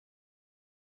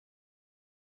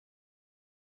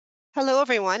Hello,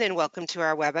 everyone, and welcome to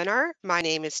our webinar. My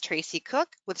name is Tracy Cook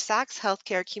with Sachs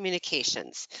Healthcare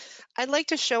Communications. I'd like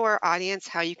to show our audience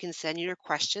how you can send your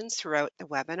questions throughout the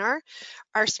webinar.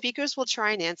 Our speakers will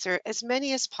try and answer as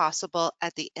many as possible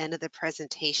at the end of the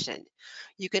presentation.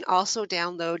 You can also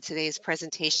download today's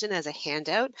presentation as a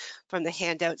handout from the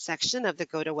handout section of the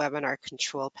GoToWebinar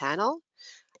control panel.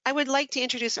 I would like to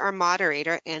introduce our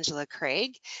moderator, Angela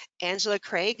Craig. Angela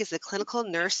Craig is a clinical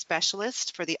nurse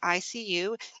specialist for the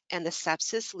ICU and the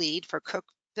sepsis lead for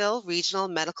Cookeville Regional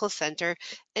Medical Center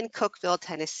in Cookeville,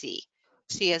 Tennessee.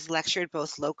 She has lectured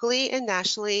both locally and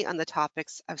nationally on the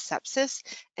topics of sepsis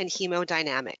and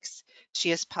hemodynamics. She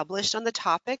has published on the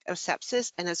topic of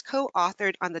sepsis and has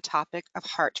co-authored on the topic of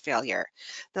heart failure.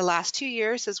 The last 2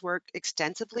 years has worked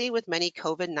extensively with many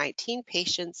COVID-19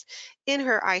 patients in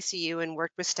her ICU and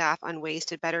worked with staff on ways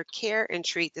to better care and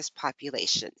treat this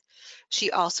population.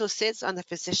 She also sits on the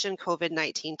Physician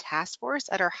COVID-19 Task Force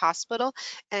at our hospital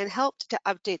and helped to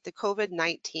update the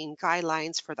COVID-19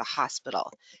 guidelines for the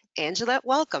hospital. Angela,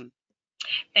 welcome.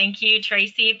 Thank you,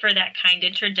 Tracy, for that kind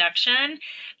introduction.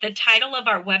 The title of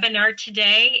our webinar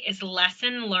today is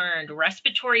Lesson Learned,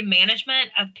 Respiratory Management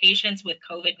of Patients with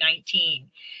COVID-19.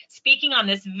 Speaking on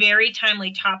this very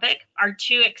timely topic are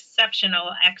two exceptional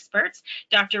experts,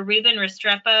 Dr. Ruben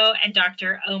Restrepo and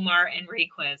Dr. Omar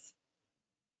Enriquez.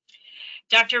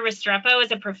 Dr. Restrepo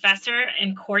is a professor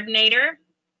and coordinator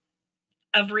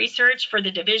of research for the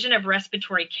Division of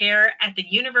Respiratory Care at the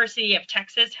University of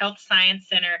Texas Health Science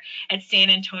Center at San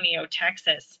Antonio,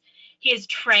 Texas. He is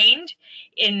trained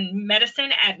in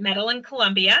medicine at Medellin,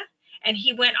 Colombia, and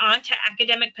he went on to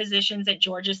academic positions at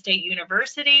Georgia State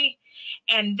University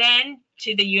and then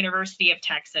to the University of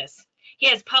Texas. He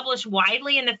has published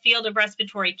widely in the field of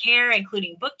respiratory care,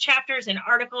 including book chapters and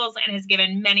articles, and has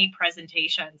given many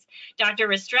presentations. Dr.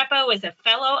 Restrepo is a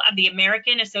fellow of the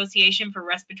American Association for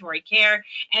Respiratory Care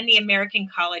and the American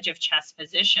College of Chest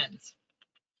Physicians.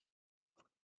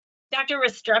 Dr.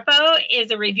 Restrepo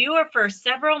is a reviewer for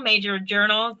several major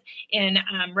journals in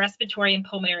respiratory and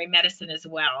pulmonary medicine as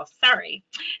well.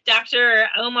 Dr.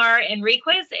 Omar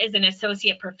Enriquez is an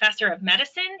associate professor of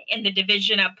medicine in the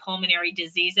Division of Pulmonary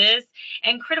Diseases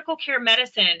and Critical Care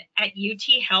Medicine at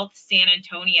UT Health San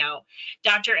Antonio.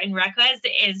 Dr. Enriquez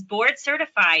is board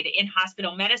certified in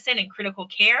hospital medicine and critical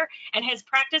care and has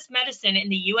practiced medicine in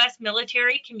the U.S.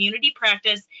 military, community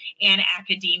practice, and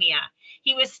academia.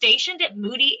 He was stationed at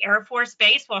Moody Air Force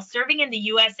Base while serving in the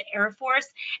U.S. Air Force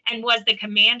and was the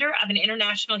commander of an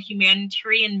international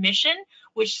humanitarian mission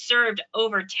which served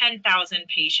over 10,000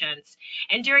 patients.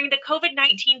 And during the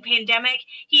COVID-19 pandemic,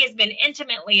 he has been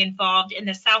intimately involved in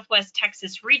the Southwest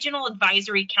Texas Regional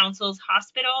Advisory Council's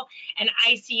hospital and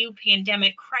ICU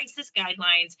pandemic crisis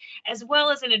guidelines, as well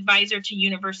as an advisor to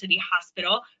University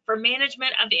Hospital for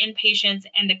management of inpatients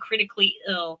and the critically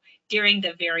ill during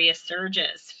the various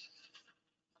surges.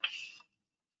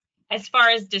 As far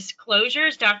as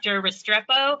disclosures, Dr.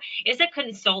 Restrepo is a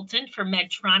consultant for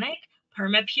Medtronic,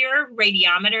 Permapure,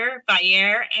 Radiometer,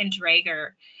 Vyaire, and Draeger.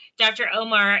 Dr.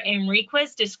 Omar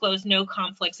Enriquez disclosed no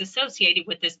conflicts associated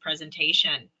with this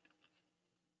presentation.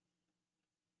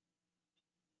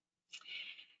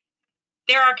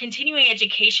 There are continuing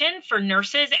education for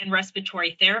nurses and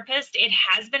respiratory therapists. It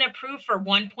has been approved for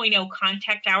 1.0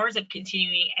 contact hours of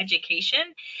continuing education.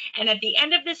 And at the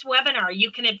end of this webinar,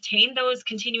 you can obtain those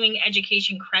continuing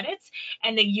education credits,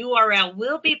 and the URL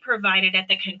will be provided at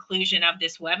the conclusion of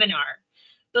this webinar.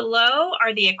 Below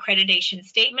are the accreditation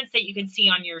statements that you can see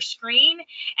on your screen.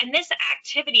 And this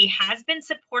activity has been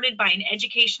supported by an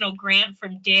educational grant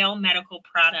from Dale Medical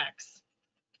Products.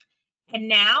 And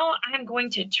now I'm going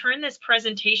to turn this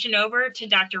presentation over to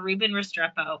Dr. Ruben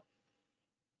Restrepo.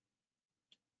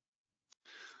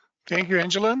 Thank you,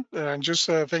 Angela. And just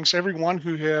thanks everyone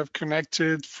who have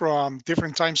connected from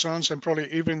different time zones and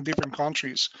probably even different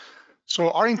countries.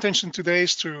 So our intention today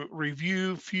is to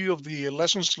review a few of the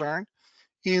lessons learned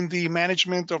in the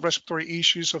management of respiratory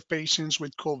issues of patients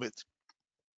with COVID.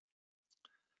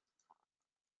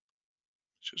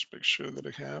 Just make sure that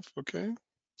I have, okay,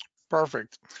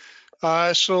 perfect.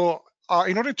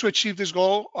 In order to achieve this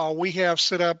goal, we have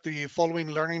set up the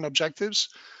following learning objectives.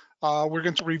 We're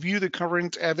going to review the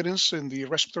current evidence in the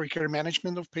respiratory care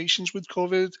management of patients with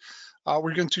COVID.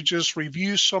 We're going to just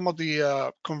review some of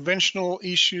the controversial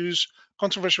issues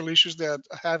that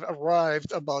have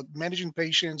arrived about managing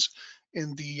patients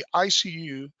in the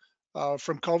ICU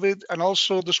from COVID, and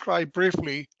also describe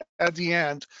briefly at the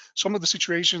end some of the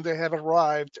situations that have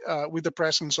arrived with the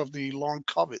presence of the long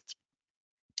COVID.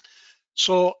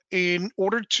 So in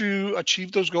order to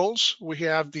achieve those goals, we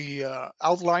have the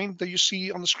outline that you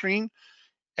see on the screen.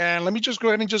 And let me just go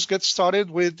ahead and just get started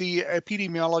with the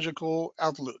epidemiological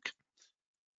outlook.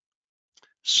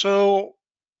 So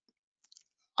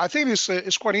I think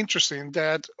it's quite interesting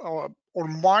that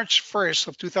on March 1st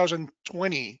of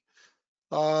 2020,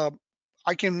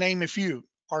 I can name a few: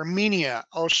 Armenia,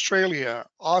 Australia,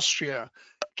 Austria,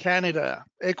 Canada,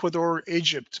 Ecuador,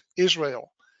 Egypt,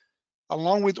 Israel,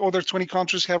 along with other 20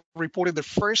 countries have reported the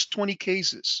first 20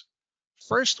 cases.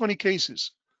 First 20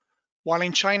 cases, while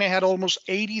in China had almost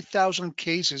 80,000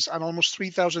 cases and almost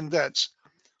 3,000 deaths,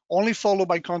 only followed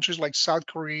by countries like South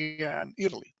Korea and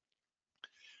Italy.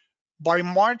 By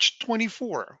March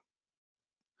 24,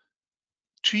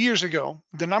 2 years ago,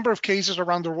 the number of cases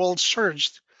around the world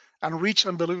surged and reached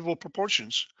unbelievable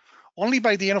proportions. Only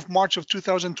by the end of March of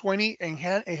 2020,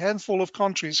 a handful of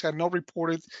countries had not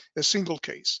reported a single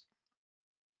case.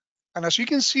 And as you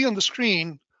can see on the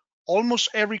screen, almost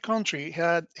every country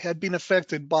had been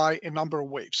affected by a number of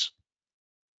waves.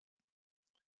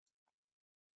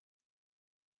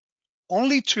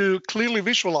 Only to clearly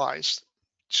visualize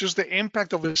just the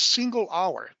impact of a single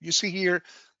hour. You see here,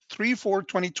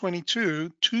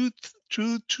 3/4/2022,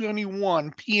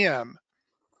 2:21 p.m.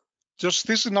 Just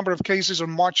this is the number of cases on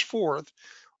March 4th,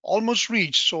 almost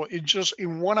reached. So it just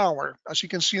in 1 hour, as you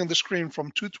can see on the screen,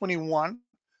 from 221,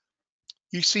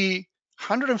 you see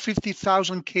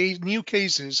 150,000 new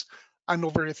cases and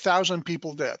over 1,000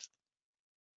 people dead.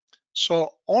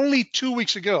 So only 2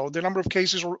 weeks ago, the number of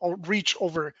cases reached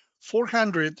over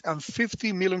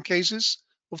 450 million cases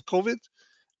of COVID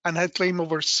and had claimed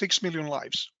over 6 million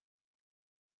lives.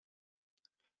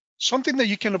 Something that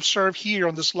you can observe here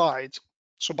on the slide.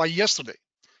 So by yesterday,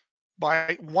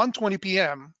 by 1:20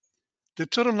 p.m., the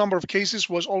total number of cases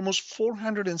was almost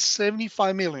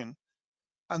 475 million,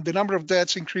 and the number of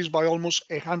deaths increased by almost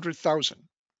 100,000.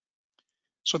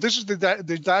 So this is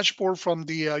the dashboard from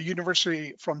the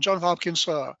university, from Johns Hopkins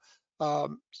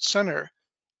Center.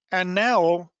 And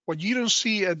now what you don't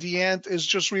see at the end is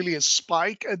just really a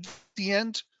spike at the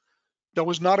end that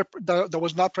was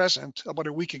not present about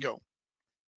a week ago.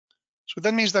 So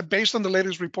that means that based on the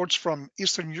latest reports from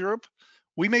Eastern Europe,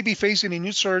 we may be facing a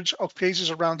new surge of cases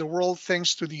around the world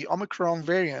thanks to the Omicron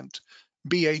variant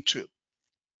BA2.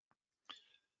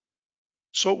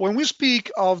 So when we speak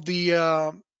of the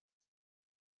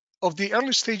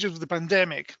early stages of the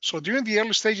pandemic, so during the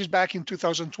early stages back in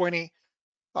 2020,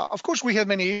 of course, we had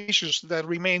many issues that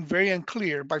remained very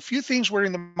unclear, but few things were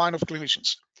in the mind of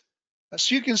clinicians.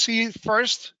 As you can see,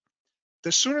 first,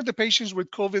 the sooner the patients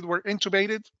with COVID were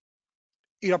intubated,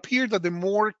 it appeared that the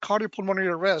more cardiopulmonary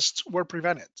arrests were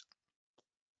prevented.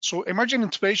 So emergent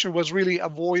intubation was really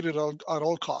avoided at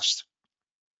all costs.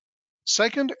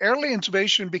 Second, early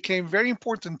intubation became very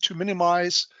important to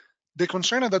minimize the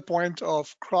concern at that point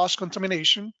of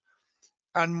cross-contamination,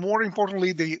 and more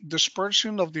importantly, the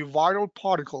dispersion of the viral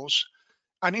particles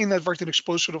and inadvertent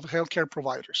exposure of healthcare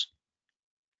providers.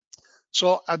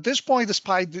 So at this point,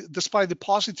 despite the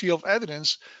paucity of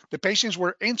evidence, the patients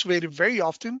were intubated very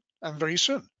often and very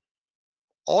soon.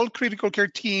 All critical care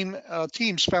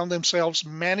teams found themselves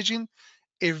managing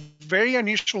a very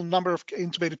unusual number of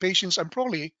intubated patients and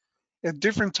probably a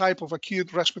different type of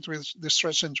acute respiratory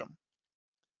distress syndrome.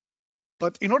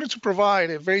 But in order to provide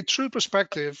a very true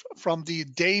perspective from the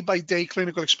day-by-day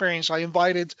clinical experience, I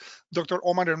invited Dr.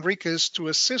 Omar Enriquez to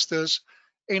assist us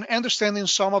in understanding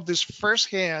some of this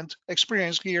firsthand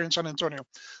experience here in San Antonio.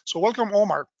 So welcome,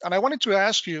 Omar. And I wanted to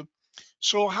ask you,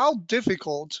 so how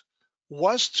difficult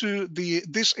was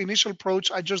this initial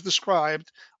approach I just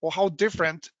described, or how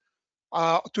different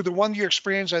to the one-year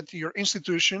experience at your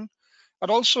institution?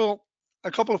 And also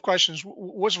a couple of questions.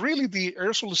 Was really the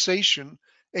aerosolization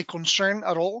a concern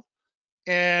at all?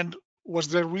 And was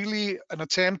there really an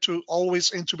attempt to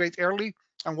always intubate early?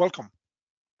 And welcome.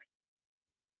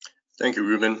 Thank you,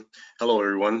 Ruben. Hello,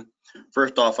 everyone.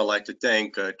 First off, I'd like to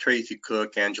thank Tracy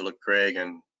Cook, Angela Craig,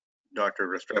 and Dr.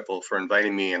 Restrepo for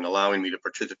inviting me and allowing me to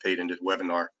participate in this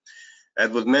webinar. As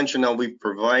was mentioned, I'll be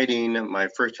providing my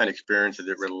firsthand experience as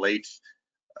it relates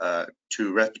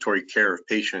to respiratory care of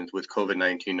patients with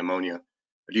COVID-19 pneumonia.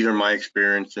 These are my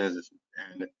experiences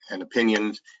and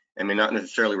opinions, and may not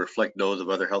necessarily reflect those of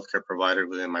other healthcare providers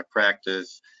within my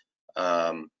practice,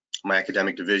 my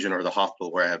academic division, or the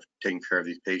hospital where I have taken care of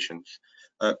these patients.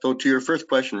 So to your first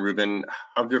question, Ruben,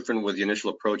 how different was the initial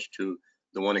approach to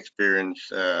the one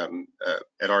experience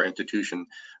at our institution?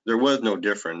 There was no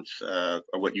difference of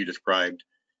what you described.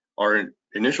 Our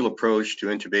initial approach to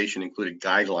intubation included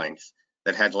guidelines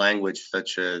that had language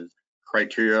such as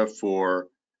criteria for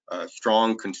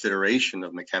strong consideration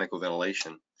of mechanical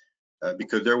ventilation,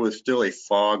 because there was still a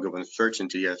fog of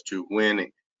uncertainty as to when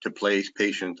to place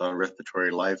patients on respiratory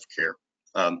life care.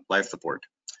 life support.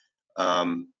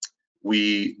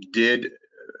 We did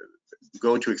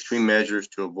go to extreme measures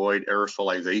to avoid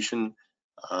aerosolization.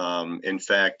 In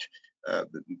fact,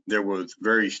 there was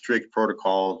very strict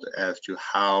protocols as to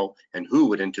how and who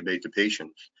would intubate the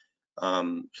patients.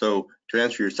 So to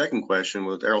answer your second question,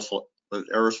 was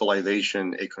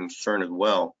aerosolization a concern as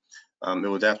well? It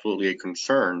was absolutely a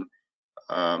concern,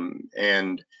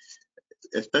 and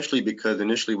especially because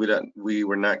initially we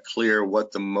were not clear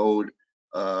what the mode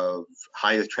of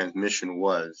highest transmission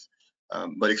was.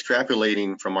 But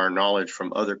extrapolating from our knowledge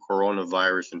from other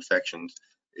coronavirus infections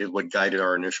is what guided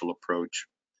our initial approach.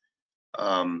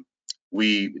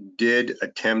 We did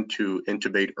attempt to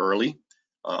intubate early,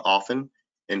 often.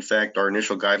 In fact, our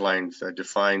initial guidelines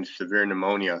defined severe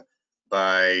pneumonia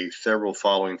by several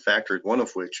following factors, one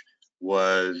of which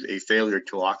was a failure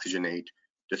to oxygenate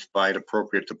despite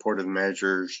appropriate supportive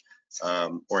measures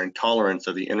or intolerance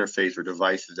of the interface or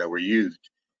devices that were used.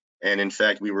 And in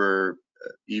fact, we were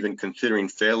even considering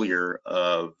failure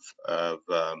of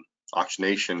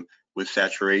oxygenation with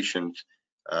saturations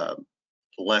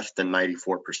less than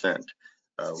 94%,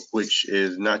 which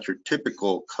is not your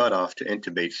typical cutoff to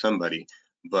intubate somebody,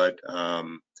 but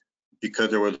because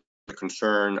there was a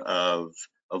concern of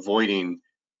avoiding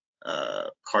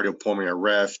cardiopulmonary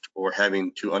arrest or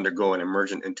having to undergo an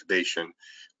emergent intubation,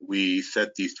 we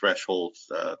set these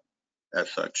thresholds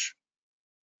as such.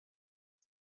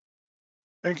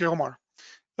 Thank you, Omar.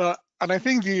 And I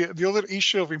think the other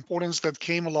issue of importance that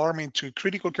came alarming to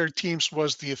critical care teams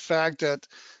was the fact that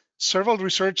several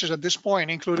researchers at this point,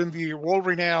 including the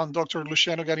world-renowned Dr.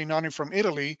 Luciano Garinani from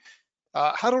Italy,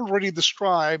 had already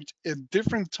described a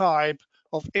different type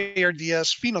of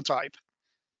ARDS phenotype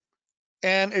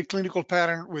and a clinical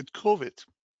pattern with COVID.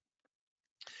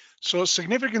 So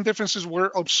significant differences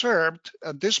were observed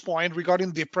at this point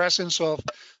regarding the presence of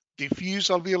diffuse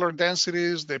alveolar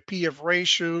densities, the PF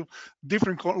ratio,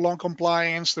 different lung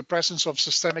compliance, the presence of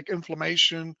systemic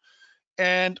inflammation,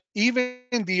 and even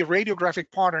the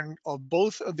radiographic pattern of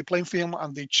both the plain film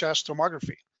and the chest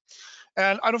tomography.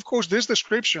 And of course, these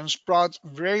descriptions brought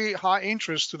very high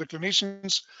interest to the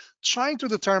clinicians trying to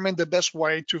determine the best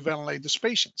way to ventilate these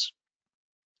patients.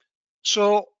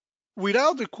 So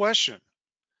without the question,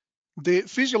 the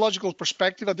physiological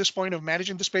perspective at this point of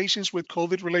managing these patients with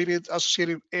COVID-related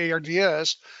associated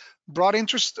ARDS brought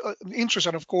interest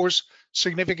and, of course,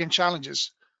 significant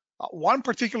challenges. One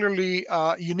particularly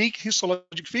unique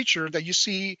histologic feature that you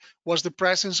see was the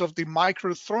presence of the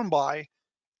microthrombi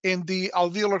in the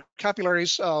alveolar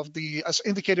capillaries of the, as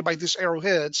indicated by these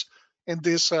arrowheads, in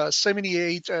this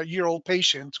 78-year-old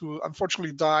patient who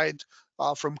unfortunately died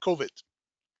from COVID.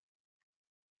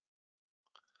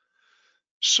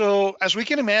 So as we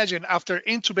can imagine, after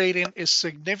intubating a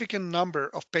significant number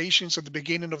of patients at the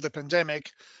beginning of the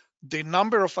pandemic, the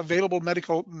number of available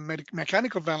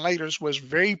mechanical ventilators was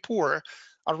very poor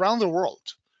around the world.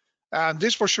 And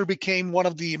this for sure became one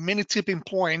of the many tipping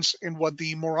points in what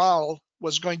the morale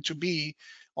was going to be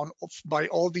by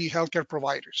all the healthcare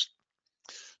providers.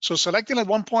 So selecting at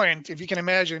one point, if you can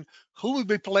imagine, who would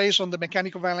be placed on the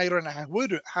mechanical ventilator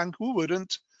and who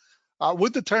wouldn't,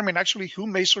 would determine actually who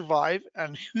may survive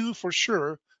and who for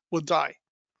sure would die.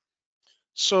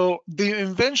 So the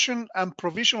invention and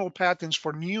provisional patents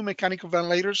for new mechanical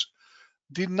ventilators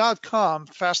did not come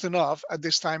fast enough at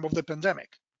this time of the pandemic.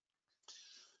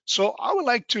 So I would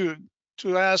like to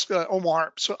ask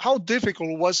Omar, so how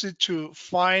difficult was it to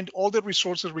find all the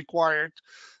resources required,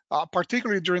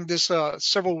 particularly during this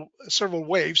several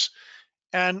waves?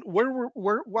 And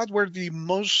what were the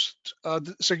most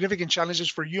significant challenges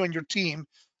for you and your team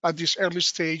at this early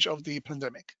stage of the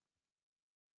pandemic?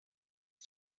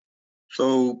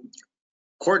 So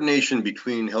coordination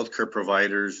between healthcare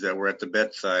providers that were at the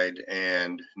bedside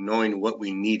and knowing what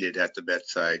we needed at the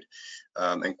bedside,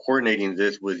 and coordinating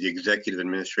this with the executive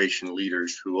administration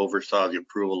leaders who oversaw the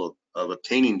approval of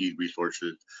obtaining these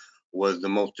resources was the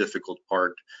most difficult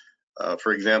part.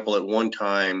 For example, at one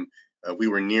time, we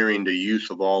were nearing the use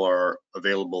of all our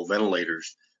available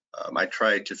ventilators. I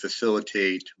tried to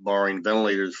facilitate borrowing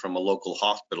ventilators from a local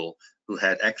hospital who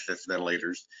had excess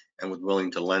ventilators and was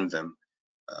willing to lend them.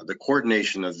 The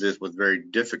coordination of this was very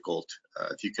difficult.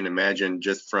 If you can imagine,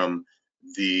 just from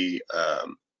the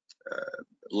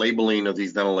labeling of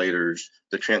these ventilators,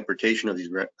 the transportation of these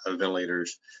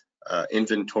ventilators,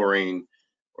 inventorying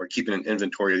or keeping an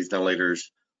inventory of these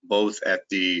ventilators, both at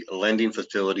the lending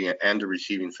facility and the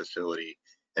receiving facility,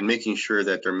 and making sure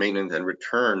that their maintenance and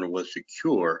return was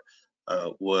secure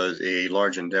was a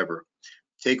large endeavor.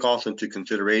 Take also into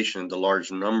consideration the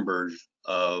large numbers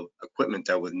of equipment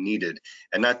that was needed,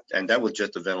 and that was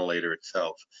just the ventilator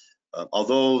itself.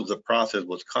 Although the process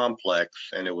was complex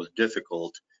and it was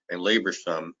difficult and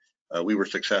laborsome, we were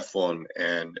successful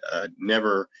and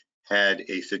never had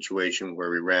a situation where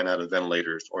we ran out of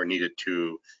ventilators or needed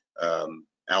to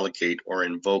allocate or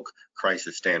invoke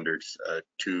crisis standards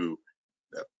to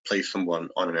place someone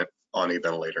on a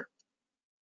ventilator.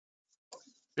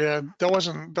 Yeah, that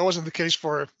wasn't the case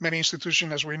for many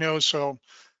institutions, as we know. So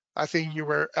I think you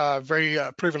were very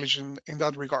privileged in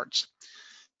that regards.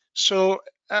 So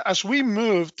as we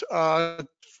moved to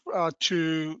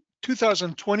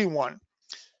 2021,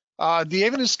 the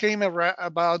evidence came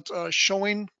about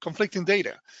showing conflicting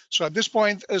data. So at this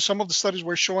point, some of the studies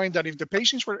were showing that if the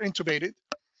patients were intubated,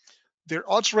 their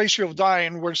odds ratio of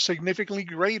dying were significantly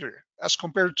greater as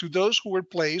compared to those who were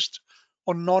placed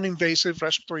on non-invasive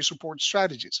respiratory support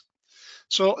strategies.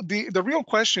 So the real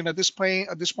question at this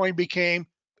point became,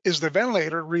 is the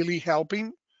ventilator really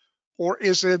helping, or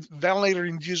is it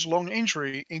ventilator-induced lung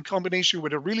injury in combination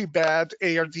with a really bad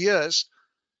ARDS,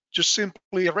 just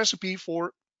simply a recipe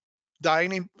for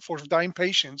dying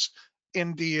patients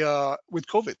with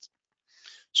COVID?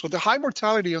 So the high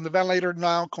mortality on the ventilator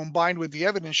now, combined with the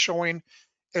evidence showing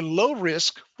a low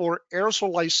risk for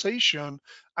aerosolization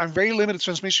and very limited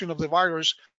transmission of the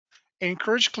virus,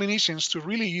 encourage clinicians to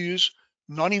really use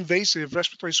non-invasive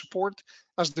respiratory support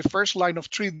as the first line of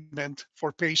treatment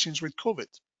for patients with COVID.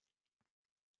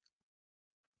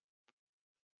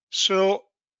 So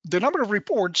the number of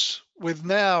reports with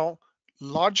now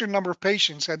larger number of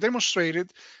patients have demonstrated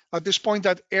at this point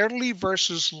that early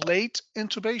versus late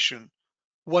intubation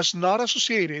was not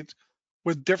associated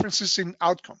with differences in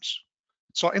outcomes.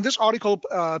 So in this article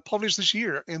published this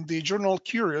year in the journal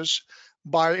Curious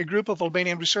by a group of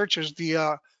Albanian researchers,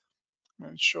 the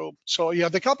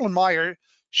Kaplan-Meier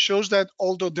shows that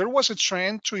although there was a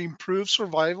trend to improve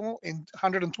survival in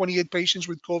 128 patients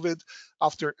with COVID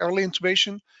after early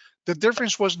intubation, the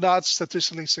difference was not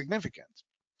statistically significant.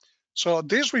 So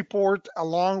this report,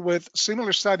 along with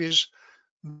similar studies,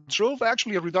 drove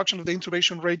actually a reduction of the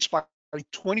intubation rates by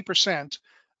 20%,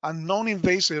 and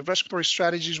non-invasive respiratory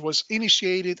strategies was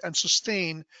initiated and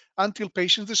sustained until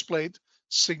patients displayed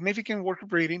significant work of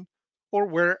breathing or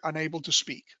were unable to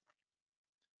speak.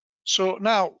 So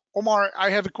now, Omar, I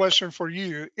have a question for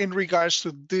you in regards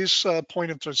to this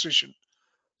point of transition.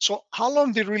 So how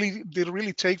long did it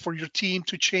really take for your team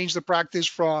to change the practice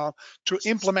to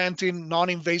implementing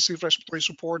non-invasive respiratory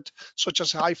support, such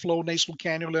as high flow nasal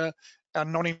cannula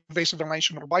and non-invasive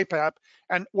ventilation or BiPAP?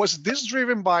 And was this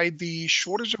driven by the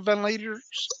shortage of ventilators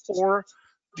or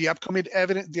the upcoming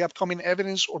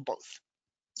evidence, or both?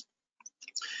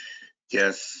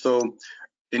 Yes, so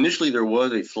initially there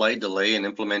was a slight delay in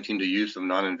implementing the use of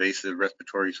non-invasive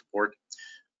respiratory support.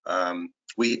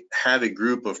 We have a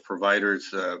group of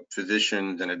providers,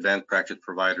 physicians and advanced practice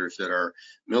providers that are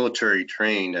military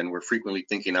trained, and we're frequently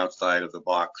thinking outside of the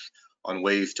box on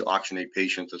ways to oxygenate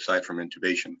patients aside from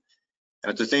intubation. And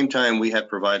at the same time, we had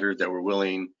providers that were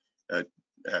willing,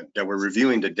 that were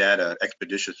reviewing the data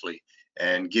expeditiously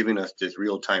and giving us this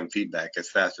real-time feedback as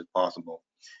fast as possible.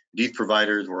 These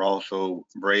providers were also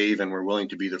brave and were willing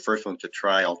to be the first ones to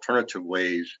try alternative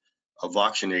ways of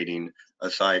oxygenating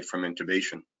aside from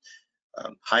intubation.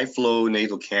 High flow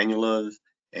nasal cannulas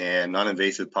and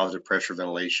non-invasive positive pressure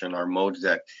ventilation are modes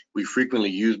that we frequently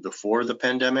used before the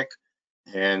pandemic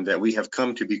and that we have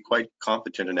come to be quite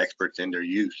competent and experts in their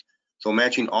use. So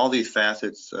matching all these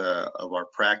facets of our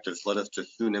practice led us to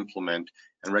soon implement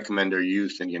and recommend their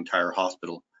use in the entire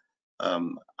hospital.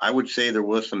 I would say there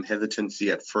was some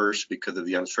hesitancy at first because of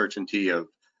the uncertainty of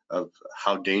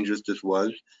how dangerous this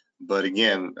was. But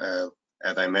again,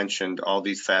 as I mentioned, all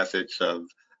these facets of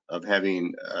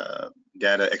having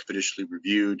data expeditiously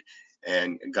reviewed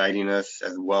and guiding us,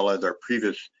 as well as our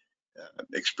previous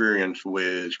experience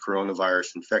with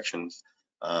coronavirus infections,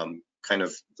 kind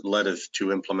of led us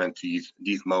to implement these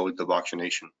modes of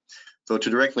oxygenation. So to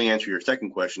directly answer your second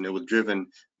question, it was driven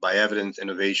by evidence,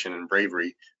 innovation, and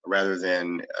bravery rather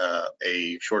than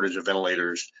a shortage of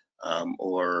ventilators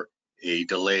or a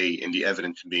delay in the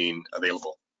evidence being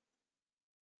available.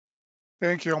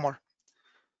 Thank you, Omar.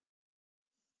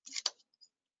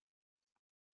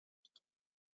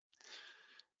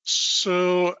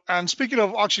 So, and speaking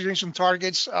of oxygenation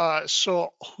targets,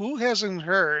 so who hasn't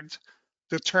heard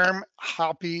the term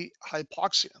happy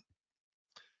hypoxia?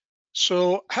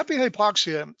 So happy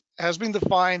hypoxia has been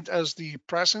defined as the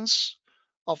presence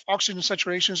of oxygen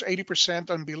saturations 80%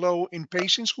 and below in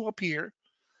patients who appear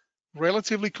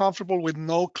relatively comfortable with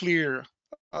no clear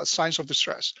signs of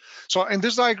distress. So in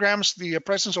these diagrams, the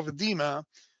presence of edema,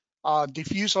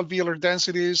 diffuse alveolar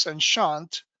densities, and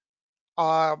shunt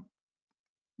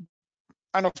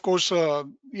And of course,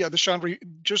 yeah, the shunt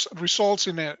just results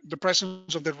in the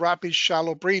presence of the rapid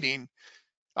shallow breathing,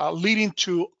 leading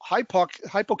to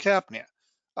hypocapnia.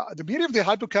 The beauty of the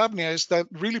hypocapnia is that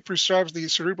really preserves the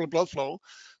cerebral blood flow.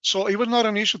 So it was not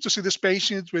an issue to see this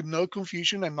patient with no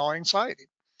confusion and no anxiety.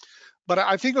 But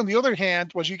I think on the other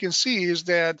hand, what you can see is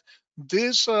that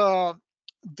this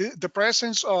the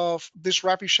presence of this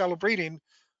rapid shallow breathing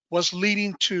was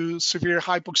leading to severe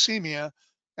hypoxemia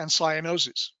and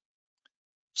cyanosis.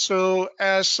 So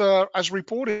as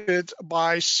reported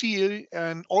by C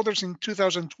and others in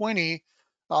 2020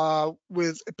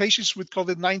 with patients with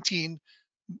COVID-19,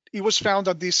 it was found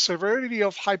that the severity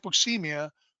of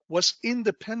hypoxemia was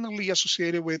independently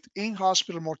associated with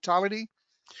in-hospital mortality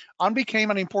and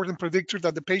became an important predictor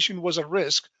that the patient was at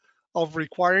risk of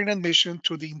requiring admission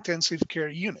to the intensive care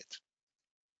unit.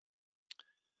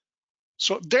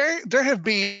 So there have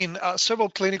been several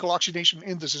clinical oxygenation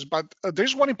indices, but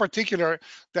there's one in particular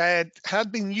that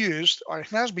had been used or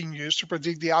has been used to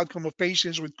predict the outcome of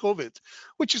patients with COVID,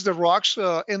 which is the ROX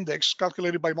index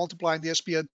calculated by multiplying the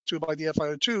SpO2 by the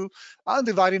FiO2 and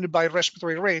dividing it by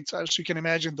respiratory rate. As you can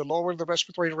imagine, the lower the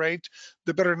respiratory rate,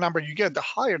 the better number you get, the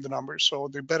higher the number, so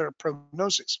the better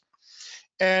prognosis.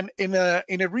 And in a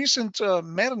recent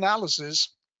meta-analysis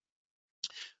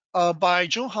by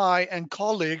John Hai and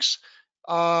colleagues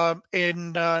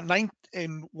in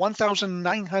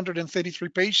 1,933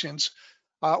 patients,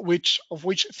 of which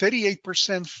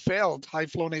 38% failed high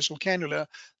flow nasal cannula,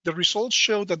 the results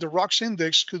showed that the ROX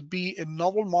index could be a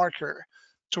novel marker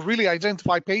to really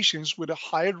identify patients with a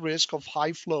higher risk of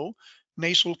high flow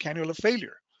nasal cannula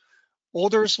failure.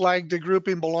 Others, like the group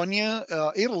in Bologna,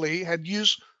 Italy, had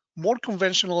used more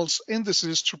conventional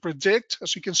indices to predict,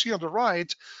 as you can see on the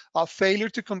right, failure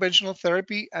to conventional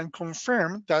therapy and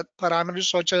confirm that parameters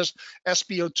such as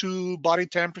SpO2, body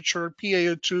temperature,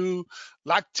 PaO2,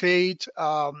 lactate,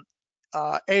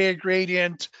 air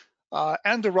gradient,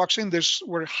 and the ROX index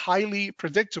were highly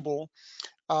predictable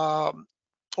of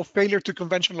failure to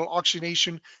conventional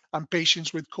oxygenation on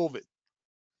patients with COVID.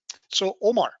 So,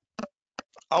 Omar,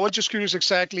 I was just curious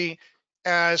exactly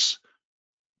as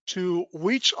to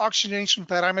which oxygenation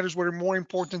parameters were more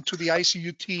important to the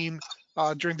ICU team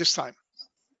during this time.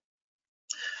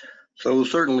 So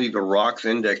certainly the ROX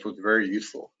index was very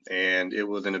useful, and it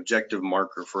was an objective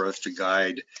marker for us to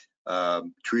guide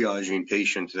triaging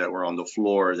patients that were on the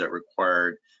floor that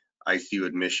required ICU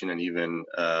admission and even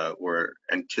were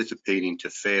anticipating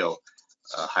to fail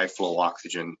high flow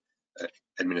oxygen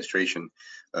administration.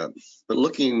 But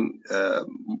looking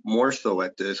more so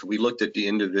at this, we looked at the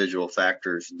individual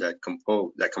factors that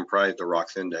comprise the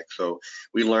ROX index. So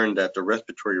we learned that the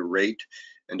respiratory rate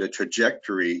and the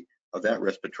trajectory of that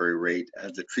respiratory rate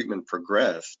as the treatment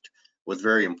progressed was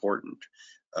very important.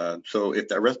 So if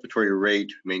that respiratory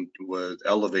rate was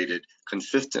elevated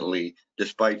consistently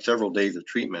despite several days of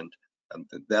treatment,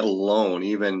 that alone,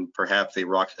 even perhaps a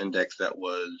ROX index that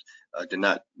was did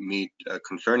not meet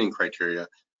concerning criteria,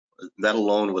 that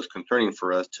alone was concerning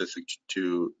for us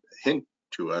to hint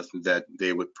to us that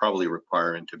they would probably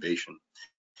require intubation.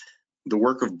 The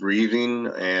work of breathing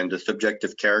and the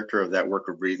subjective character of that work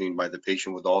of breathing by the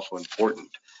patient was also important.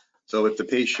 So if the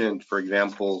patient, for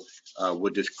example,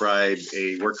 would describe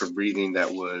a work of breathing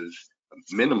that was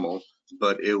minimal,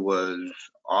 but it was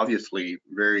obviously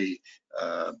very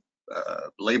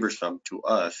laborsome to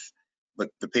us, but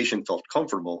the patient felt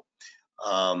comfortable,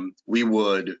 we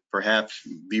would perhaps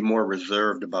be more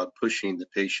reserved about pushing the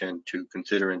patient to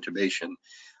consider intubation.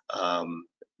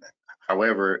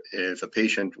 However, if a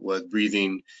patient was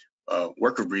breathing,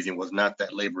 work of breathing was not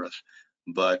that laborious,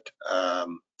 but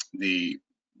the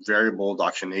variable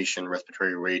oxygenation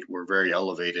respiratory rate were very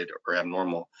elevated or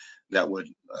abnormal, that would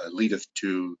lead us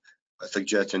to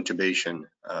suggest intubation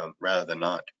rather than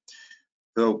not.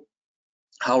 So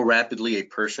how rapidly a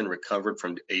person recovered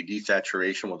from a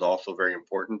desaturation was also very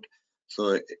important.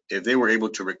 So if they were able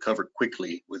to recover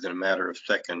quickly within a matter of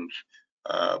seconds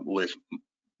with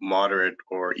moderate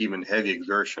or even heavy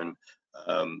exertion,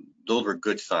 those were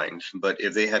good signs. But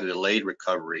if they had a delayed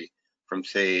recovery from,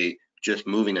 say, just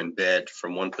moving in bed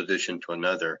from one position to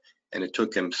another, and it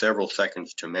took them several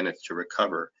seconds to minutes to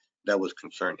recover, that was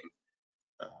concerning.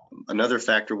 Another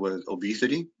factor was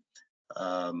obesity.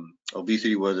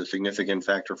 Obesity was a significant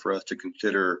factor for us to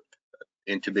consider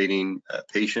intubating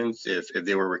patients if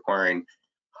they were requiring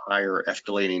higher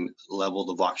escalating levels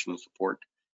of oxygen support.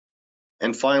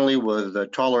 And finally was the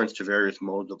tolerance to various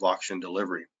modes of oxygen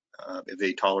delivery. If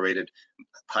they tolerated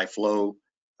high flow,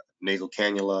 nasal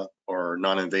cannula, or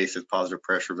non-invasive positive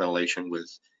pressure ventilation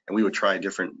and we would try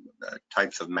different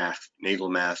types of masks, nasal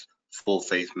masks, full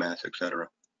face masks, etc.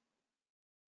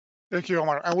 Thank you,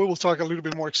 Omar. And we will talk a little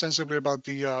bit more extensively about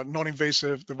the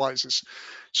non-invasive devices.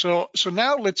 So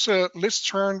now let's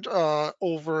turn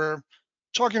over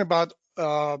talking about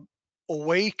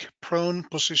awake prone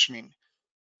positioning.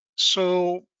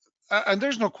 So, and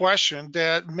there's no question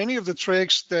that many of the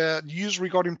tricks that used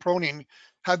regarding proning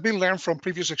have been learned from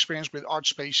previous experience with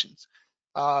ARCH patients.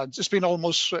 It's been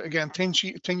almost, again, 10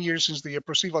 years since the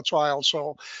Percival trial.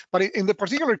 So, but in the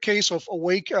particular case of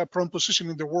awake prone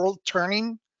positioning, the world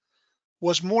turning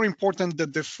was more important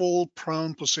than the full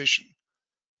prone position.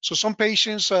 So some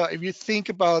patients, if you think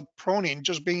about proning,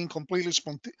 just being completely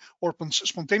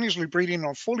spontaneously breathing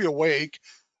or fully awake,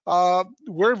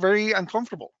 were very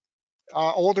uncomfortable.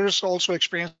 Others also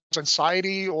experienced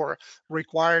anxiety or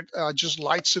required just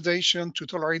light sedation to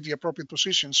tolerate the appropriate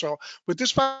position. So with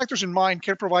these factors in mind,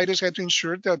 care providers had to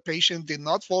ensure that patient did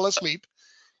not fall asleep,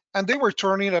 and they were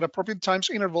turning at appropriate times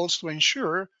intervals to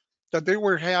ensure that they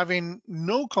were having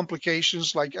no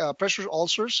complications like pressure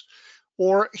ulcers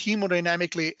or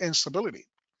hemodynamically instability.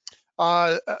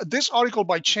 This article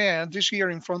by Chan this year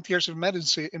in Frontiers of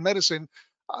Medicine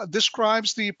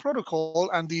describes the protocol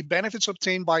and the benefits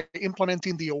obtained by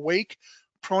implementing the awake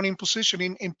proning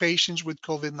positioning in patients with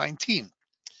COVID-19.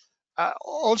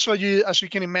 Also, as you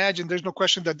can imagine, there's no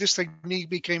question that this technique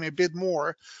became a bit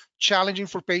more challenging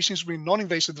for patients with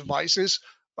non-invasive devices.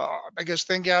 I guess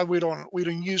thank God we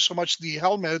don't use so much the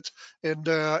helmet in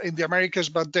the Americas,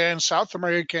 but then South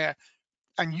America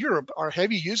and Europe are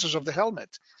heavy users of the helmet.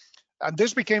 And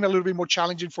this became a little bit more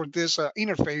challenging for these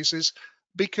interfaces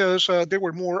because they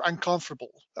were more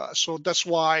uncomfortable. So that's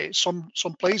why some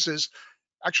places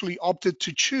actually opted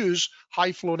to choose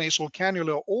high flow nasal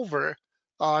cannula over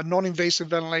non-invasive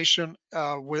ventilation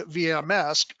via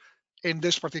mask in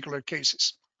this particular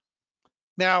cases.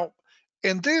 Now,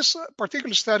 in this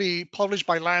particular study published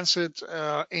by Lancet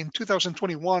in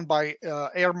 2021 by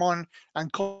Ehrman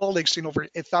and colleagues in over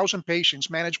 1,000 patients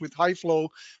managed with high flow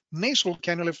nasal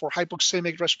cannula for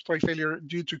hypoxemic respiratory failure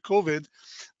due to COVID,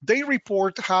 they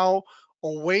report how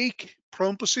awake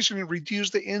prone positioning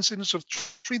reduced the incidence of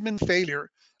treatment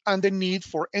failure and the need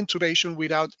for intubation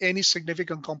without any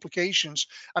significant complications.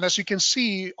 And as you can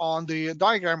see on the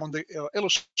diagram, on the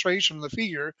illustration, the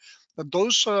figure, that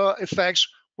those effects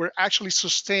were actually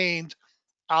sustained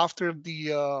after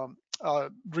the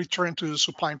return to the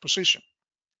supine position.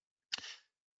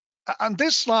 On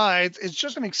this slide is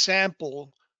just an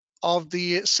example of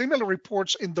the similar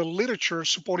reports in the literature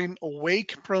supporting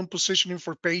awake prone positioning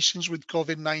for patients with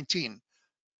COVID-19.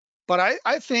 But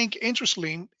I think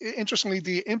interestingly,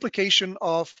 the implication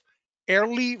of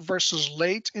early versus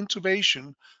late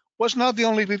intubation was not the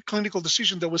only clinical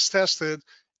decision that was tested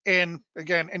in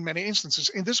many instances.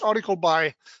 In this article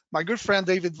by my good friend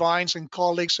David Vines and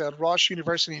colleagues at Rush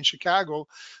University in Chicago,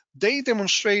 they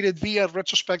demonstrated via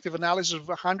retrospective analysis of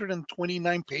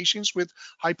 129 patients with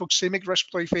hypoxemic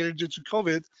respiratory failure due to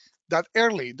COVID that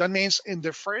early, that means in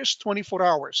the first 24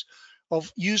 hours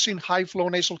of using high flow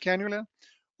nasal cannula,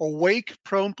 awake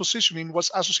prone positioning was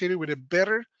associated with a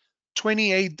better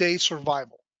 28-day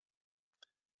survival.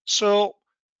 So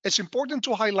it's important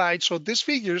to highlight, so these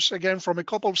figures, again, from a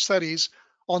couple of studies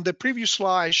on the previous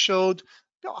slide showed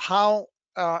how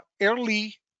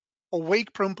early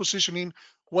awake prone positioning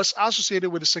was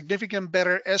associated with a significant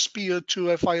better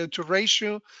SpO2 FiO2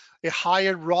 ratio, a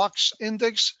higher ROX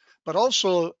index, but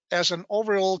also as an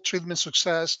overall treatment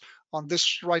success on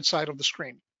this right side of the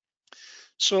screen.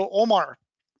 So Omar,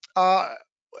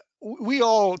 we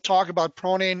all talk about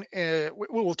proning. We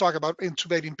will talk about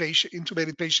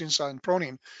intubated patients and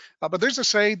proning, but there's a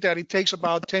say that it takes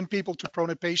about 10 people to prone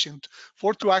a patient,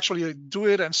 4 to actually do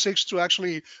it, and 6 to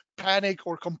actually panic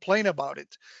or complain about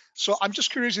it. So I'm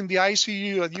just curious, in the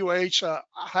ICU at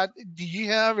UH, do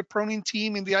you have a proning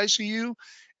team in the ICU?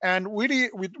 And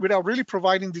without really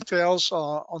providing details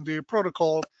on the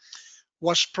protocol,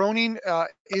 was proning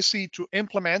easy to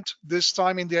implement this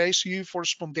time in the ICU for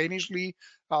spontaneously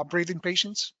breathing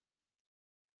patients?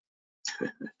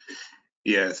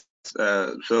 Yes.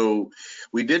 So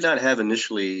we did not have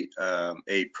initially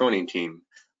a proning team,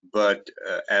 but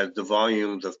as the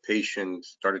volumes of patients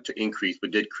started to increase, we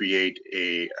did create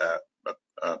a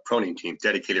proning team,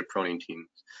 dedicated proning teams.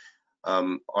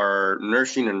 Our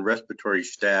nursing and respiratory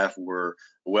staff were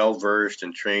well versed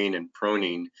and trained in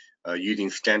proning using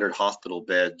standard hospital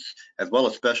beds as well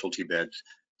as specialty beds.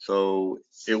 So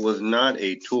it was not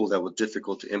a tool that was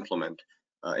difficult to implement.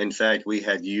 In fact, we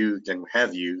had used and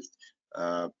have used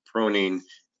proning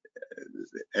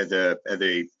as a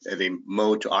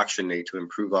mode to oxygenate, to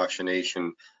improve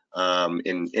oxygenation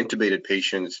in intubated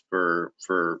patients for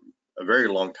a very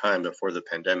long time before the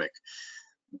pandemic.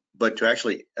 But to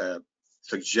actually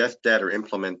suggest that or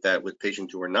implement that with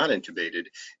patients who were not intubated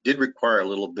did require a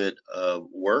little bit of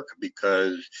work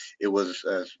because it was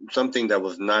something that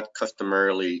was not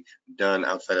customarily done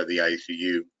outside of the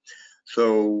ICU.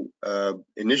 So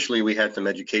initially we had some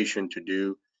education to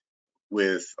do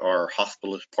with our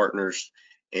hospitalist partners,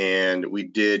 and we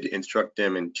did instruct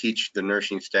them and teach the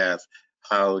nursing staff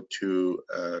how to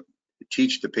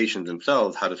teach the patients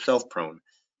themselves how to self-prone.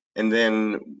 And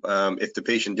then if the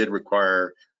patient did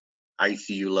require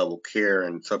ICU level care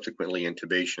and subsequently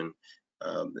intubation,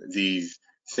 these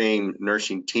same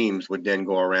nursing teams would then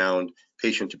go around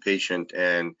patient to patient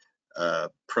and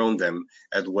prone them,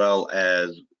 as well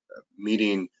as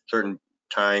meeting certain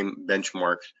time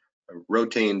benchmarks,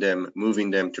 rotating them,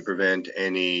 moving them to prevent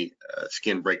any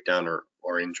skin breakdown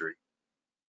or injury.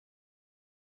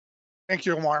 Thank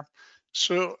you, Omar.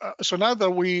 So, so now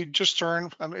that we just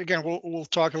turned, and again, we'll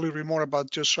talk a little bit more about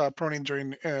just proning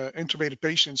during intubated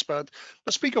patients, but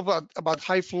let's speak about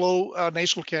high flow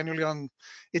nasal cannula and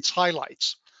its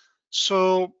highlights.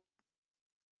 So,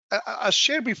 as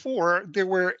shared before, there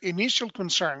were initial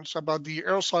concerns about the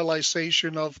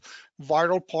aerosolization of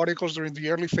viral particles during the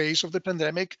early phase of the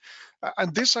pandemic,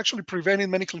 and this actually prevented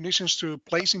many clinicians to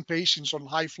placing patients on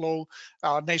high flow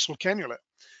nasal cannula.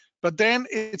 But then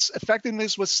its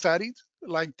effectiveness was studied,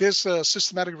 like this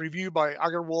systematic review by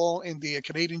Agarwal in the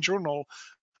Canadian Journal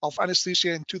of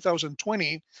Anesthesia in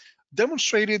 2020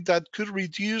 demonstrated that could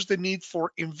reduce the need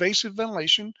for invasive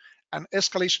ventilation and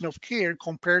escalation of care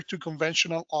compared to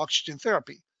conventional oxygen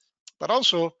therapy. But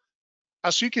also,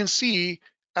 as you can see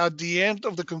at the end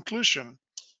of the conclusion,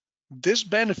 this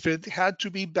benefit had to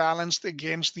be balanced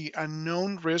against the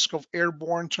unknown risk of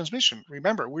airborne transmission.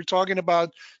 Remember, we're talking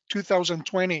about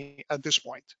 2020 at this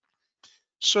point.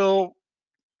 So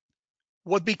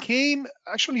what became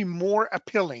actually more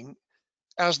appealing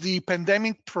as the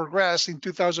pandemic progressed in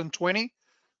 2020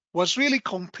 was really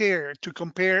compare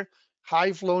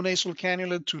high flow nasal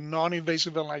cannula to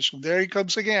non-invasive ventilation. There it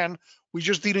comes again. We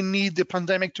just didn't need the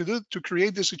pandemic to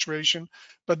create this situation.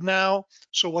 But now,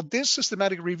 so what this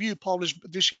systematic review published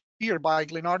this year by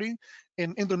Glenardi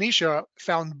in Indonesia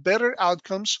found better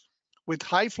outcomes with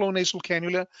high flow nasal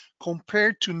cannula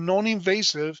compared to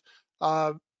non-invasive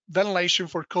ventilation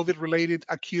for COVID-related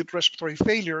acute respiratory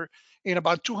failure in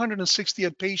about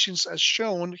 268 patients, as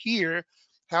shown here,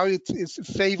 how it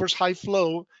favors high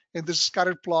flow in this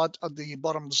scattered plot at the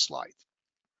bottom of the slide.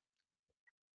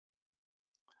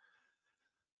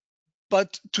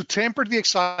 But to temper the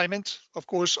excitement, of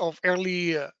course, of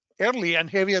early and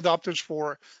heavy adopters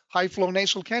for high flow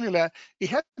nasal cannula,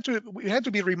 we had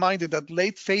to be reminded that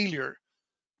late failure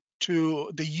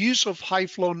to the use of high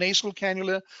flow nasal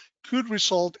cannula could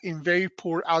result in very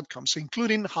poor outcomes,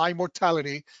 including high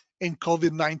mortality in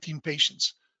COVID-19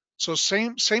 patients. So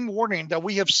same warning that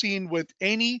we have seen with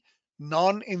any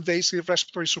non-invasive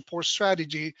respiratory support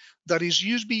strategy that is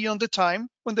used beyond the time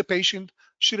when the patient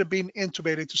should have been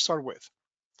intubated to start with.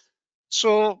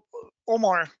 So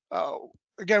Omar,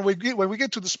 again, when we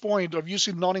get to this point of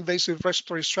using non-invasive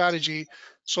respiratory strategy,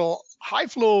 so high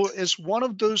flow is one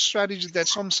of those strategies that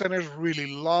some centers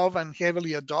really love and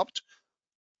heavily adopt,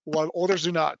 while others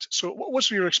do not. So what was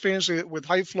your experience with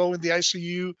high flow in the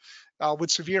ICU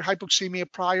with severe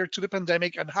hypoxemia prior to the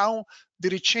pandemic, and how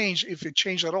did it change, if it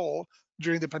changed at all,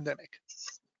 during the pandemic?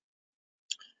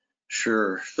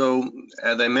 Sure. So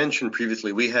as I mentioned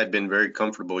previously, we had been very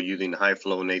comfortable using high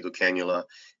flow nasal cannula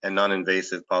and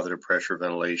non-invasive positive pressure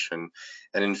ventilation.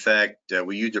 And in fact,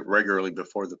 we used it regularly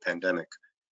before the pandemic.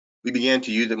 We began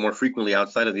to use it more frequently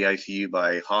outside of the ICU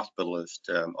by hospitalists,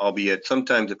 albeit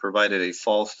sometimes it provided a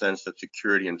false sense of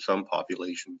security in some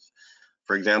populations.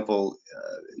 For example,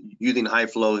 using high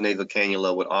flow nasal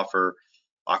cannula would offer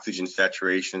oxygen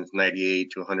saturations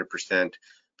 98 to 100%,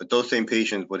 but those same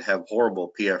patients would have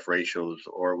horrible PF ratios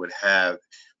or would have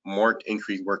marked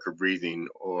increased worker breathing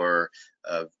or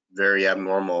very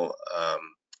abnormal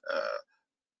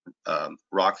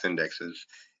ROX indexes,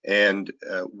 and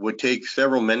would take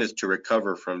several minutes to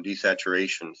recover from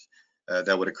desaturations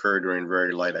that would occur during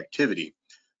very light activity.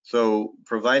 So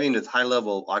providing this high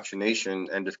level of oxygenation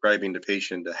and describing the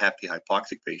patient a happy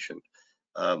hypoxic patient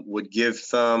would give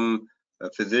some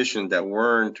physicians that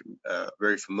weren't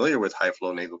very familiar with high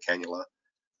flow nasal cannula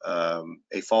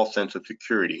a false sense of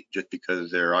security just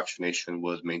because their oxygenation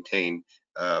was maintained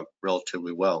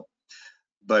relatively well.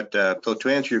 But so to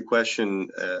answer your question,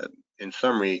 in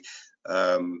summary,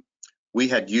 we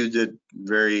had used it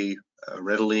very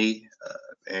readily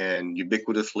and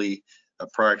ubiquitously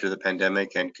prior to the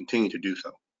pandemic and continue to do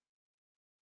so.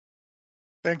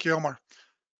 Thank you, Omar.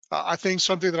 I think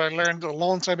something that I learned a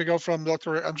long time ago from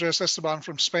Dr. Andres Esteban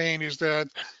from Spain is that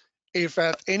if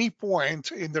at any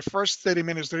point in the first 30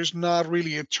 minutes there's not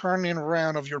really a turning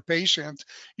around of your patient,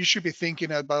 you should be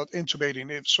thinking about intubating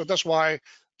it. So that's why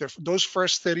those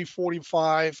first 30,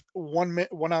 45, 1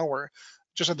 hour,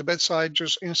 just at the bedside,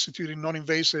 just instituting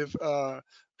non-invasive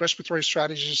respiratory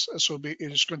strategies, it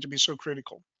is going to be so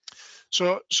critical.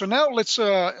 So now let's,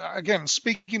 again,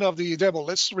 speaking of the devil,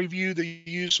 let's review the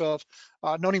use of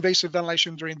non-invasive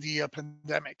ventilation during the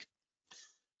pandemic.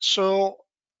 So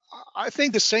I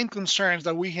think the same concerns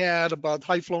that we had about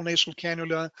high flow nasal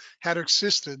cannula had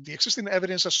existed. The existing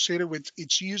evidence associated with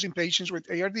its use in patients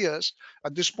with ARDS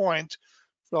at this point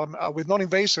with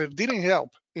non-invasive didn't help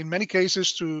in many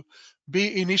cases to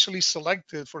be initially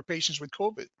selected for patients with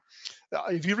COVID.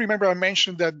 If you remember, I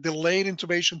mentioned that delayed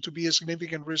intubation to be a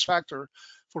significant risk factor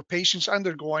for patients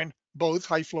undergoing both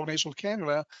high flow nasal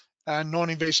cannula and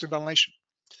non-invasive ventilation.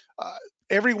 Uh,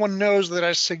 Everyone knows there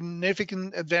are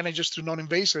significant advantages to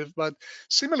non-invasive, but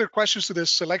similar questions to the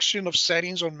selection of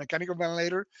settings on mechanical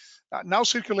ventilator now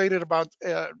circulated about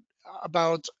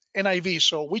NIV.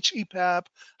 So which EPAP,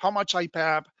 how much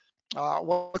IPAP,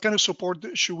 what kind of support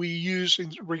should we use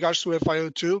in regards to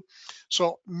FiO2?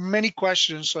 So many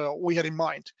questions we had in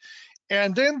mind.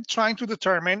 And then trying to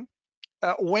determine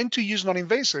when to use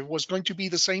non-invasive was going to be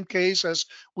the same case as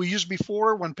we used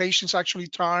before when patients actually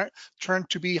turn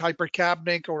to be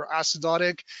hypercapnic or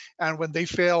acidotic and when they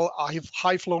fail a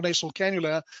high flow nasal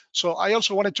cannula. So I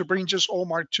also wanted to bring just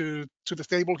Omar to the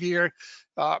table here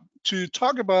to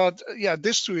talk about,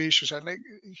 these two issues. And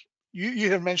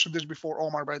you have mentioned this before,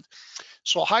 Omar, but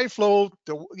so high flow,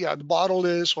 the bottle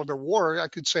is, or the war, I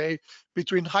could say,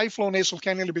 between high flow nasal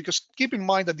cannula, because keep in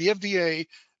mind that the FDA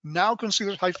now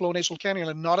considers high flow nasal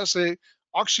cannula not as a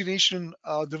oxygenation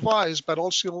device, but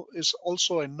also is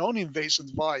also a non-invasive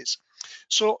device.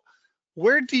 So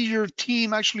where did your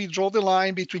team actually draw the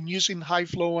line between using high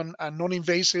flow and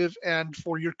non-invasive? And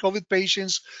for your COVID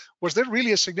patients, was there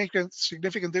really a significant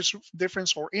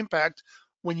difference or impact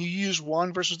when you use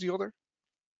one versus the other?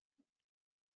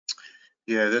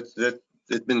 Yeah,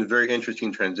 it's been a very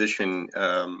interesting transition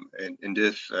in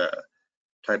this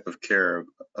type of care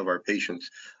of our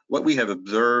patients. What we have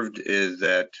observed is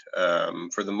that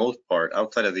for the most part,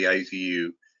 outside of the ICU,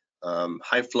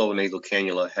 high flow nasal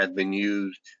cannula has been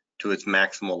used to its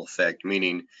maximal effect,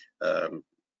 meaning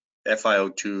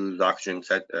FiO2 oxygen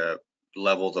set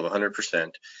levels of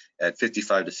 100% at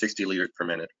 55 to 60 liters per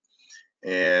minute.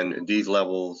 And these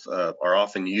levels are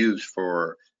often used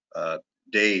for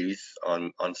days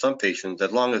on some patients,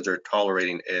 as long as they're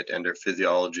tolerating it and their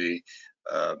physiology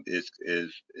is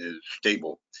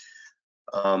stable.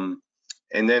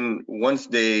 And then once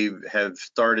they have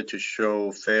started to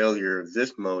show failure of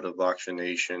this mode of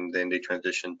oxygenation, then they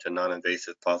transition to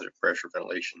non-invasive positive pressure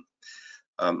ventilation.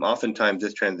 Oftentimes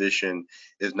this transition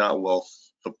is not well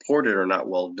supported or not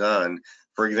well done.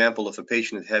 For example, if a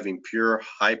patient is having pure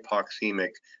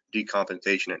hypoxemic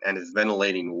decompensation and is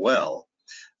ventilating well,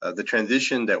 the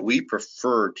transition that we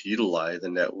prefer to utilize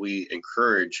and that we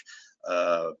encourage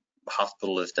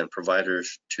hospitalists and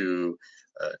providers to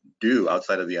do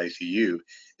outside of the ICU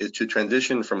is to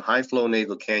transition from high flow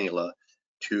nasal cannula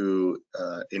to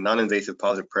a non-invasive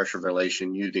positive pressure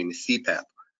ventilation using CPAP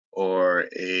or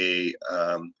a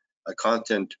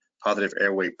constant positive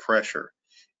airway pressure,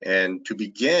 and to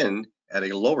begin at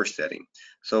a lower setting.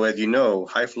 So as you know,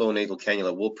 high flow nasal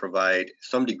cannula will provide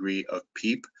some degree of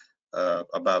PEEP,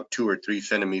 about 2 or 3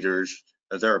 centimeters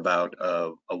thereabout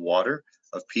of water,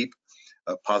 of PEEP,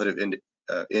 positive end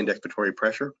expiratory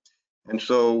pressure. And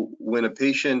so when a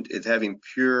patient is having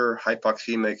pure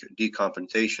hypoxemic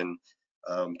decompensation,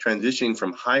 transitioning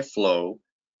from high flow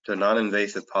to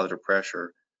non-invasive positive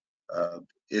pressure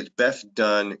is best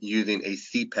done using a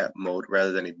CPAP mode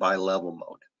rather than a bi-level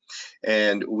mode.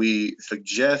 And we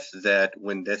suggest that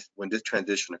when this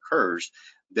transition occurs,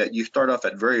 that you start off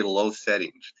at very low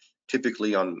settings.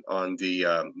 Typically on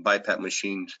the BiPAP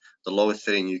machines, the lowest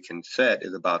setting you can set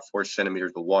is about 4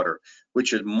 centimeters of water,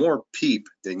 which is more PEEP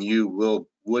than you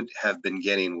would have been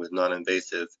getting with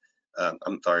non-invasive,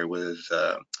 with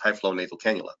high flow nasal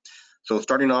cannula. So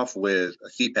starting off with a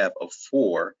CPAP of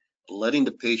 4, letting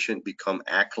the patient become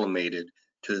acclimated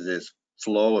to this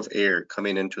flow of air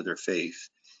coming into their face.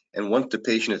 And once the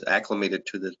patient is acclimated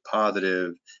to this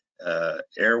positive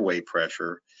airway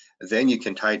pressure, then you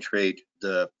can titrate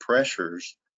the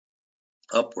pressures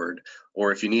upward,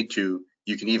 or if you need to,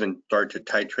 you can even start to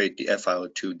titrate the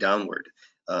FiO2 downward.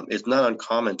 It's not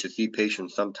uncommon to see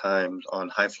patients sometimes on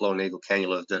high flow nasal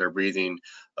cannulas that are breathing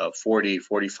 40,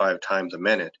 45 times a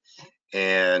minute,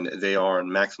 and they are in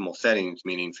maximal settings,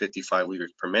 meaning 55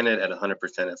 liters per minute at 100%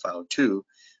 FiO2.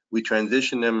 We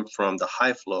transition them from the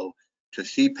high flow to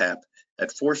CPAP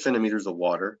at 4 centimeters of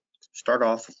water. Start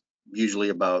off usually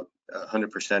about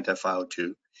 100%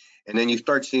 FiO2, and then you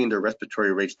start seeing the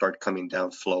respiratory rate start coming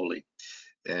down slowly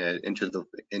into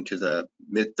the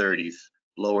mid 30s,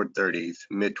 lower 30s,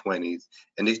 mid 20s,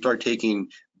 and they start taking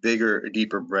bigger,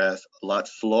 deeper breath, a lot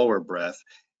slower breath,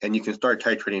 and you can start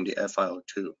titrating the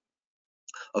FiO2.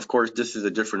 Of course, this is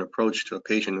a different approach to a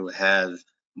patient who has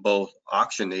both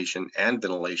oxygenation and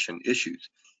ventilation issues.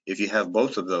 If you have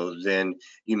both of those, then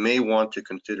you may want to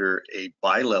consider a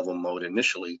bi-level mode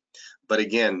initially. But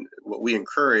again, what we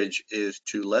encourage is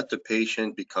to let the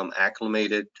patient become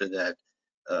acclimated to that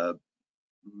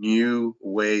new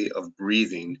way of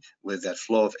breathing with that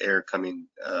flow of air coming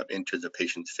into the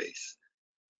patient's face.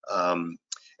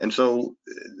 And so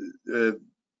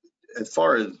as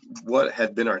far as what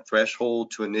had been our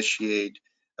threshold to initiate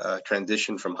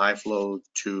transition from high flow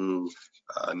to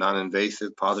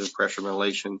non-invasive positive pressure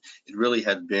ventilation, it really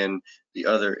had been the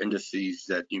other indices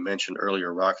that you mentioned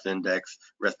earlier, ROX index,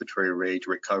 respiratory rate,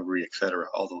 recovery, et cetera,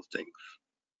 all those things.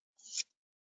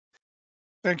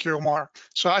 Thank you, Omar.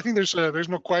 So I think there's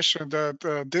no question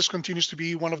that this continues to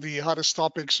be one of the hottest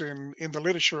topics in the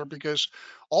literature, because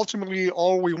ultimately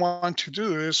all we want to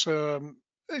do is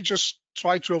just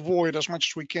try to avoid as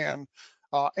much as we can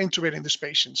intubating these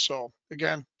patients. So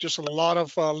again, just a lot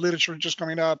of literature just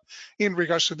coming up in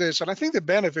regards to this, and I think the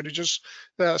benefit is just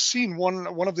seeing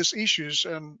one of these issues.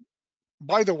 And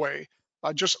by the way,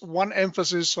 just one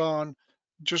emphasis on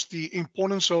just the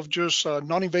importance of just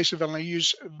non-invasive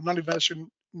ventilation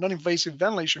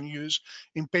use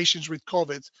in patients with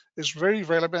COVID is very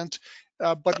relevant.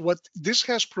 But what this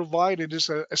has provided is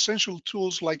essential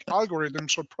tools like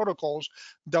algorithms or protocols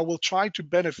that will try to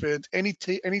benefit any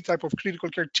type of critical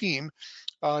care team,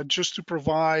 just to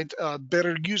provide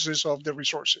better uses of the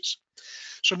resources.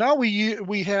 So now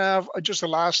we have just the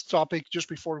last topic just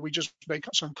before we just make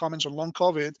some comments on long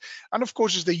COVID, and of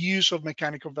course is the use of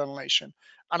mechanical ventilation.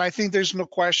 And I think there's no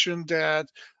question that,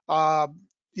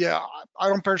 yeah, I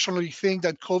don't personally think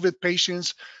that COVID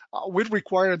patients would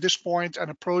require at this point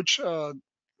an approach that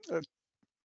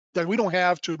we don't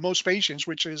have to most patients,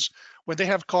 which is when they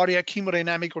have cardiac,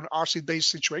 hemodynamic, or RC-based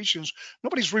situations,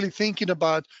 nobody's really thinking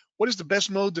about what is the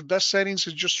best mode, the best settings,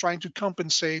 is just trying to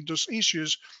compensate those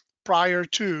issues prior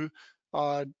to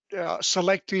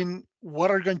selecting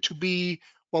what are going to be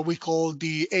what we call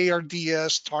the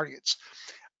ARDS targets.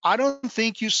 I don't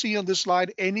think you see on this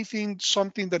slide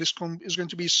something that is going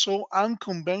to be so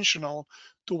unconventional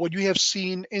to what you have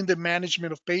seen in the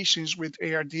management of patients with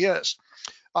ARDS.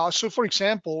 So for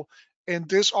example, in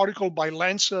this article by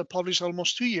Lentz, published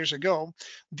almost 2 years ago,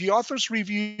 the authors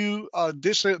review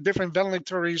different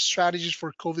ventilatory strategies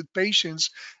for COVID patients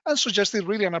and suggested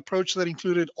really an approach that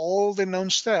included all the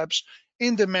known steps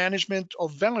in the management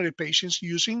of ventilated patients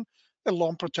using a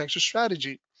lung protection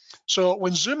strategy. So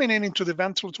when zooming in into the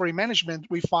ventilatory management,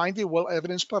 we find the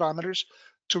well-evidenced parameters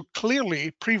to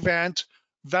clearly prevent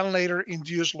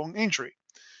ventilator-induced lung injury.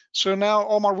 So now,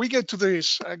 Omar, we get to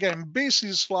this, again,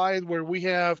 busy slide where we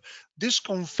have this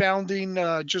confounding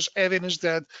just evidence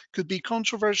that could be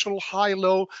controversial, high,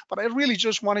 low, but I really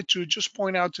just wanted to just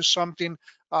point out to something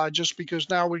just because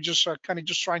now we're just kind of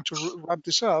just trying to wrap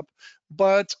this up.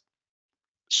 But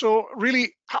so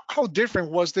really, how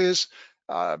different was this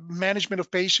management of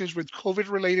patients with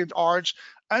COVID-related ARDS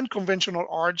and conventional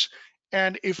ARDS?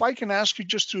 And if I can ask you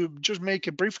just to make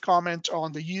a brief comment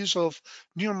on the use of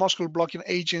neuromuscular blocking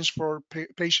agents for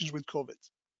patients with COVID.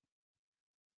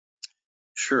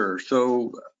 Sure.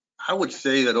 So I would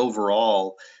say that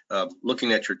overall,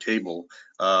 looking at your table,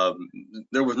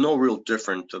 there was no real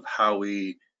difference of how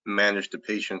we managed the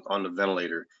patient on the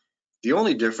ventilator. The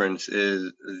only difference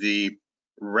is the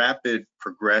rapid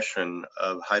progression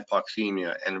of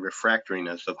hypoxemia and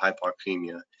refractoriness of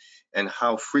hypoxemia, and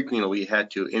how frequently we had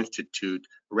to institute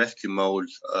rescue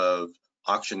modes of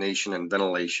oxygenation and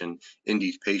ventilation in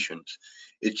these patients.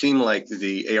 It seemed like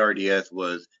the ARDS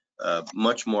was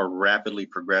much more rapidly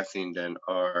progressing than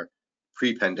our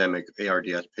pre-pandemic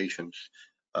ARDS patients.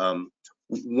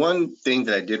 One thing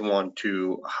that I did want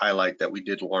to highlight that we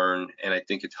did learn, and I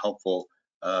think it's helpful,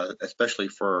 especially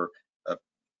for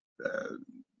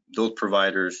those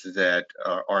providers that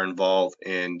are involved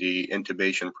in the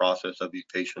intubation process of these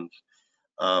patients.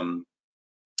 And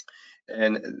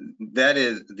that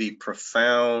is the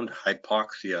profound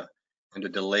hypoxia and the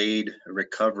delayed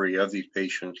recovery of these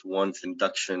patients once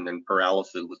induction and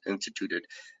paralysis was instituted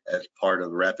as part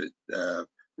of rapid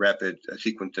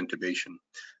sequence intubation.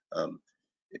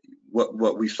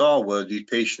 What we saw was these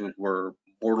patients were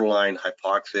borderline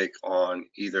hypoxic on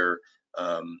either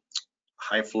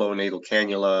high flow nasal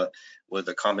cannula with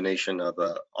a combination of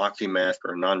a oxy mask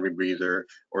or a non-rebreather,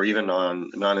 or even on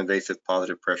non-invasive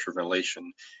positive pressure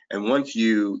ventilation. And once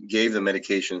you gave the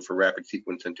medication for rapid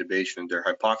sequence intubation, their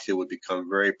hypoxia would become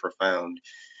very profound.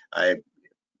 I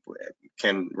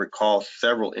can recall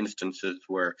several instances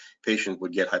where patients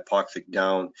would get hypoxic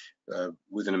down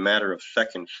within a matter of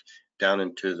seconds, down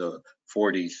into the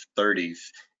 40s, 30s,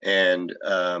 and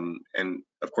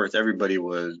of course everybody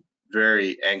was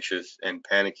very anxious and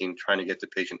panicking, trying to get the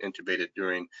patient intubated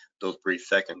during those brief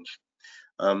seconds.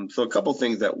 So a couple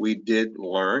things that we did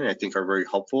learn, I think, are very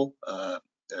helpful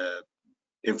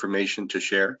information to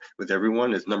share with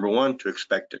everyone is, number one, to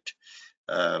expect it.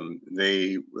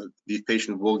 These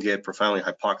patients will get profoundly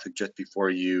hypoxic just before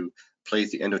you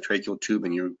place the endotracheal tube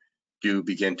and you do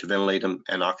begin to ventilate them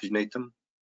and oxygenate them.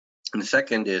 And the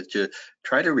second is to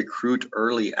try to recruit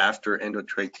early after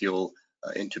endotracheal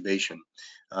intubation.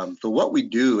 So what we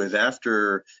do is,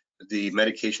 after the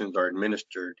medications are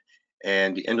administered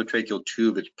and the endotracheal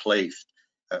tube is placed,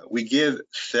 we give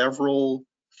several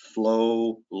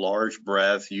slow, large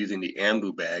breaths using the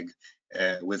ambu bag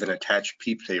with an attached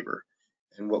PEEP saver.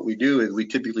 And what we do is we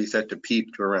typically set the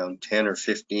PEEP to around 10 or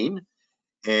 15.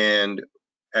 And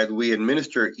as we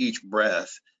administer each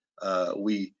breath,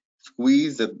 we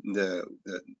squeeze the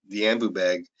ambu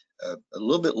bag a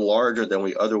little bit larger than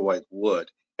we otherwise would.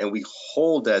 And we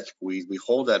hold that squeeze, we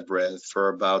hold that breath for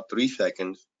about 3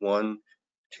 seconds, 1,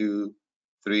 2,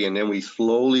 3, and then we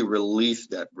slowly release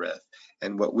that breath.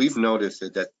 And what we've noticed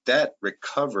is that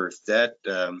recovers, that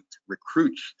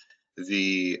recruits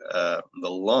the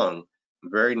lung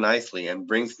very nicely and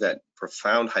brings that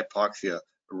profound hypoxia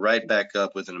right back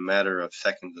up within a matter of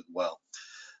seconds as well.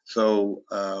 So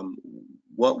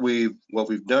what we've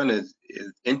done is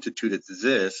instituted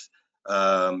this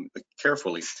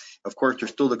carefully. Of course,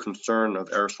 there's still the concern of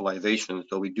aerosolization,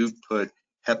 so we do put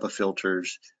HEPA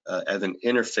filters as an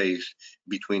interface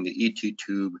between the ET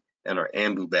tube and our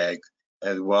ambu bag,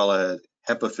 as well as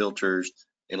HEPA filters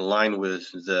in line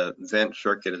with the vent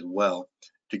circuit as well,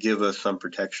 to give us some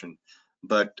protection.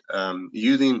 But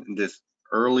using this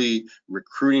early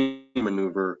recruiting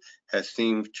maneuver has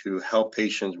seemed to help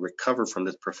patients recover from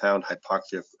this profound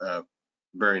hypoxia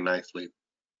very nicely.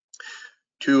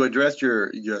 To address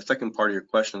your second part of your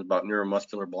question about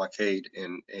neuromuscular blockade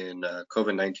in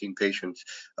COVID-19 patients,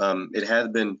 it has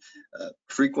been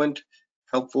frequent,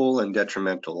 helpful, and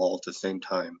detrimental all at the same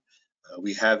time.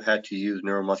 We have had to use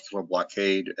neuromuscular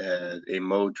blockade as a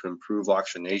mode to improve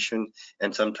oxygenation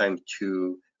and sometimes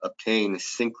to obtain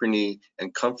synchrony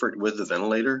and comfort with the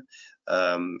ventilator.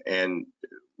 And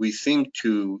we seem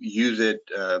to use it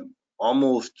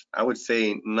almost, I would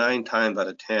say, 9 times out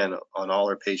of 10 on all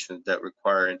our patients that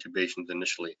require intubations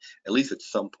initially, at least at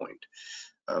some point.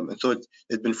 And so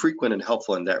it's been frequent and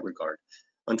helpful in that regard.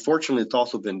 Unfortunately, it's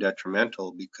also been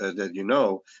detrimental because, as you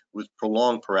know, with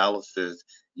prolonged paralysis,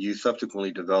 you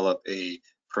subsequently develop a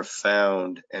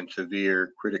profound and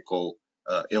severe critical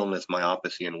illness,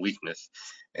 myopathy, and weakness.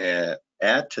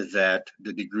 Add to that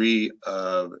the degree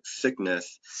of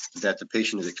sickness that the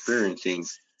patient is experiencing,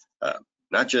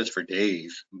 not just for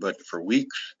days, but for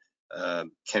weeks,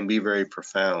 can be very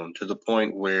profound, to the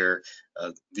point where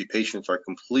the patients are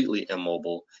completely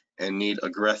immobile and need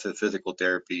aggressive physical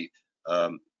therapy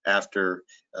after,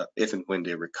 if and when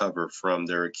they recover from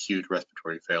their acute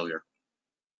respiratory failure.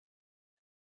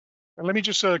 And let me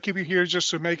just keep you here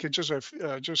just to make it just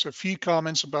a few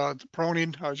comments about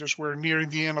proning. Just we're nearing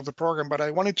the end of the program, but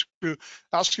I wanted to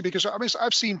ask you, because I mean,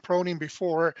 I've seen proning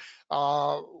before.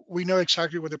 We know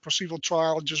exactly what the procedural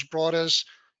trial just brought us.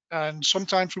 And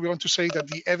sometimes we want to say that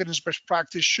the evidence-based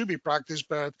practice should be practiced,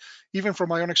 but even from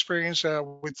my own experience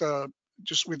with the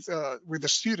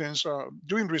students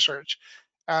doing research,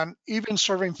 and even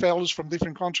serving fellows from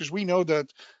different countries, we know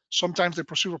that sometimes the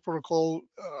procedural protocol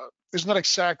is not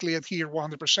exactly adhered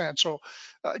 100%. So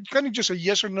kind of just a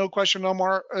yes or no question,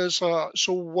 Omar, is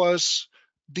so was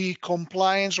the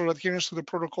compliance or adherence to the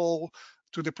protocol,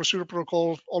 to the procedural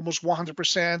protocol, almost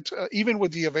 100%, even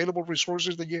with the available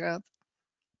resources that you had?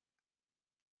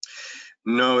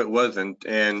 No, it wasn't.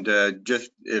 And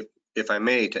just if I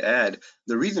may to add,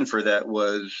 the reason for that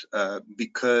was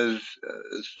because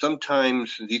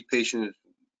sometimes these patients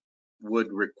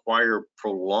would require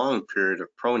prolonged period of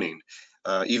proning,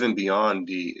 even beyond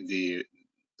the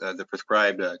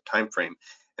prescribed time frame.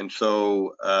 And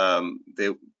so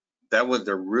that was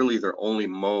really their only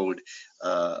mode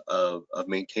of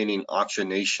maintaining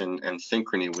oxygenation and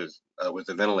synchrony with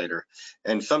the ventilator.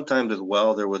 And sometimes as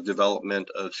well, there was development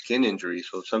of skin injury.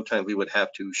 So sometimes we would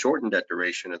have to shorten that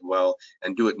duration as well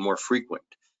and do it more frequent.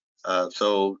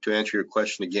 So to answer your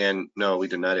question again, no, we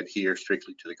do not adhere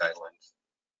strictly to the guidelines.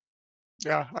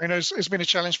 Yeah, I know it's been a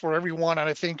challenge for everyone, and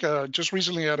I think just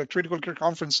recently at a critical care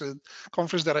conference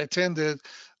that I attended,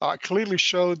 clearly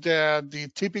showed that the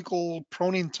typical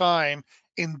proning time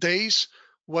in days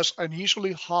was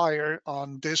unusually higher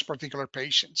on this particular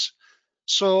patients.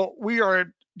 So we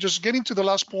are just getting to the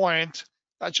last point.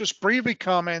 Just briefly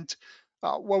comment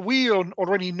what we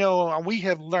already know and we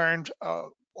have learned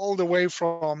all the way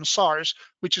from SARS,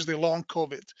 which is the long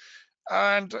COVID.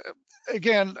 And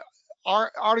again,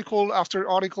 our article after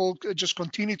article just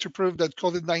continue to prove that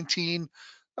COVID-19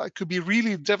 could be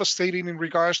really devastating in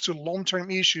regards to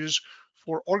long-term issues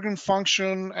for organ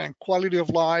function and quality of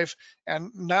life.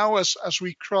 And now as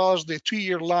we cross the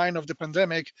 2-year line of the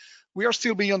pandemic, we are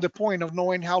still beyond the point of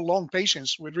knowing how long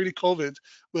patients with really COVID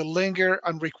will linger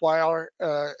and require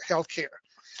health care.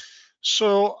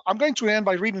 So I'm going to end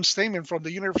by reading a statement from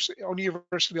the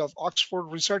University of Oxford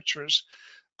researchers.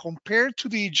 Compared to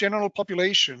the general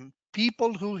population,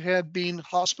 people who had been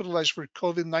hospitalized for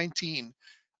COVID-19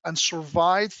 and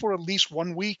survived for at least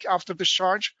 1 week after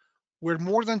discharge were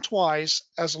more than twice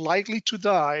as likely to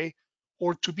die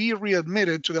or to be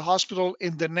readmitted to the hospital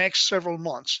in the next several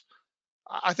months.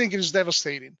 I think it is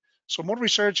devastating. So more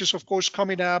research is of course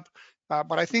coming up,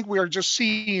 but I think we are just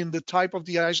seeing the type of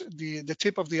the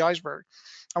tip of the iceberg.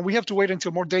 And we have to wait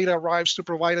until more data arrives to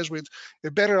provide us with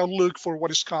a better outlook for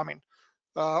what is coming.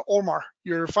 Omar,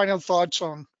 your final thoughts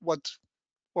on what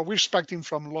we're expecting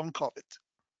from long COVID.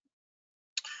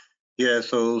 Yeah,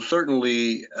 so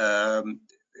certainly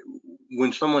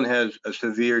when someone has a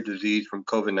severe disease from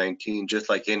COVID-19, just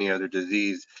like any other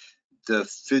disease, the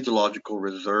physiological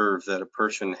reserve that a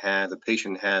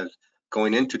patient has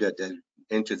going into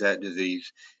that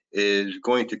disease is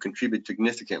going to contribute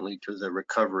significantly to the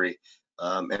recovery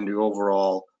and the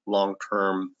overall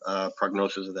long-term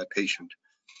prognosis of that patient.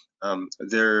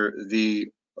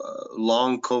 The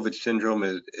long COVID syndrome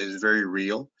is very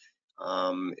real.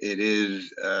 It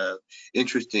is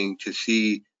interesting to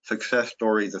see success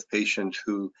stories of patients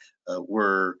who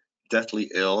were deathly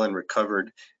ill and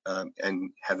recovered and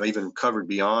have even recovered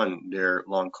beyond their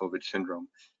long COVID syndrome.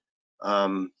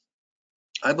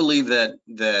 I believe that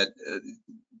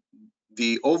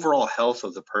the overall health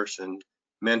of the person,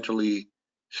 mentally,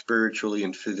 spiritually,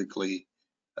 and physically,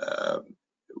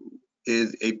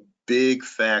 is a big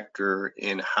factor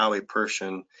in how a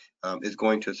person is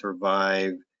going to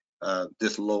survive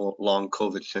this long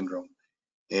COVID syndrome.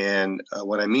 And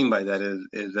what I mean by that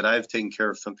is that I've taken care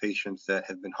of some patients that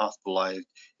have been hospitalized,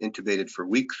 intubated for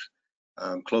weeks,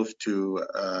 close to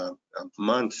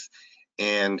months,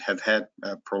 and have had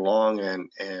prolonged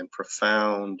and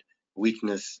profound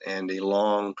weakness and a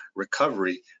long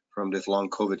recovery from this long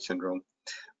COVID syndrome.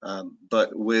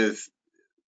 But with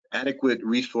adequate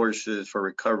resources for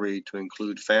recovery to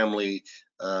include family,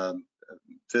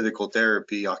 physical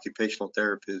therapy, occupational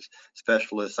therapists,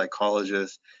 specialists,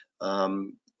 psychologists,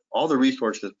 all the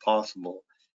resources possible,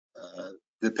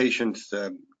 the patients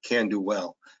can do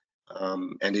well,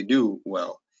 and they do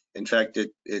well. In fact,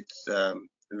 it's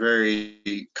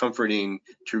very comforting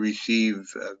to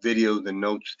receive videos and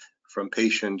notes from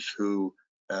patients who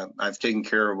I've taken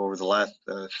care of over the last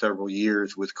several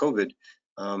years with COVID,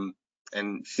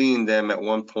 and seeing them at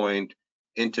one point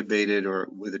intubated or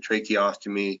with a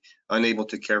tracheostomy, unable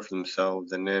to care for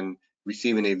themselves, and then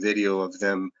receiving a video of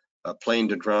them playing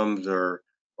the drums or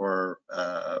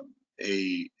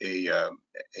a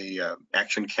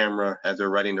action camera as they're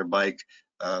riding their bike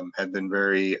have been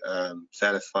very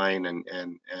satisfying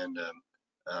and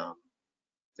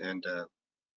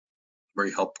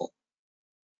very helpful.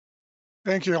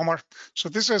 Thank you, Omar. So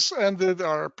this has ended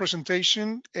our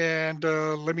presentation, and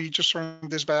let me just turn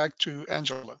this back to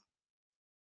Angela.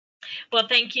 Well,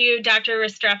 thank you, Dr.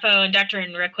 Restrepo and Dr.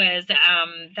 Enriquez.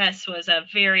 This was a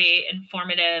very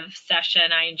informative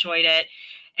session. I enjoyed it.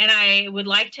 And I would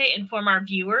like to inform our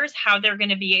viewers how they're going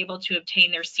to be able to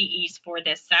obtain their CEs for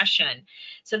this session.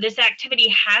 So this activity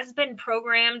has been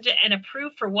programmed and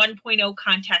approved for 1.0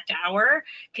 contact hour.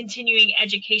 Continuing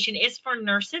education is for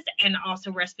nurses and also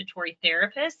respiratory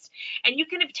therapists. And you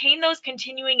can obtain those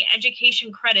continuing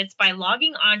education credits by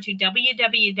logging on to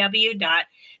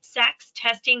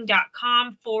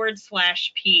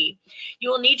www.saxtesting.com/P. You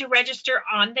will need to register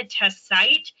on the test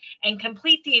site and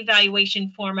complete the evaluation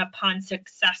form upon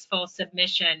successful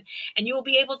submission, and you will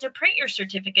be able to print your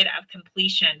certificate of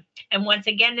completion. And once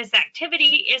again, this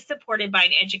activity is supported by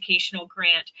an educational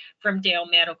grant from Dale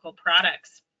Medical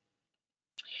Products.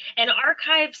 An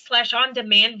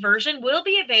archive/on-demand version will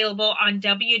be available on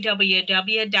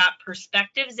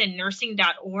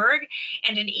www.perspectivesinnursing.org,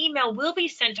 and an email will be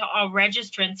sent to all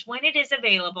registrants when it is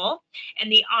available,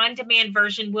 and the on-demand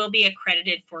version will be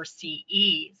accredited for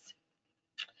CEs.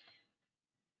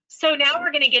 So now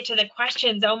we're going to get to the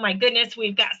questions. Oh my goodness,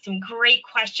 we've got some great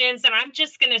questions, and I'm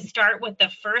just going to start with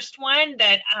the first one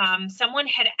that someone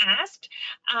had asked.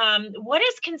 What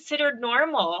is considered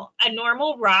normal, a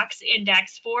normal ROX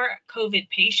index for COVID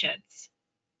patients?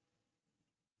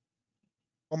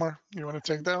 Omar, you want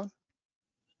to take that one?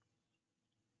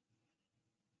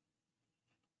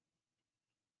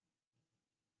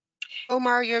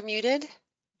 Omar, you're muted.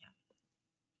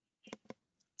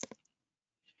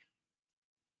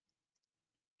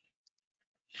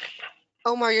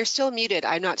 Omar, you're still muted.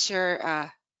 I'm not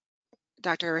sure,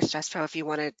 Dr. Restrepo, if you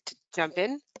wanted to jump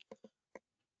in.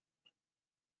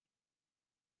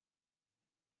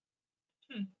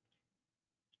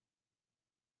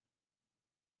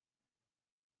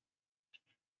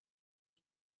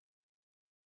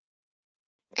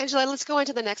 Angela, let's go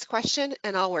into the next question,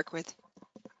 and I'll work with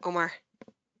Omar.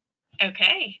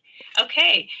 Okay.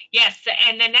 Yes,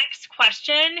 and the next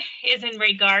question is in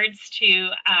regards to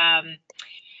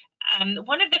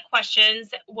one of the questions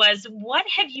was, what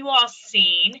have you all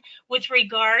seen with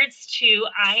regards to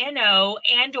INO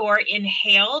and or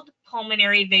inhaled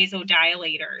pulmonary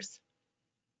vasodilators?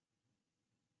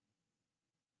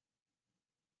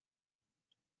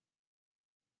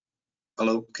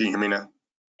 Hello, can you hear me now?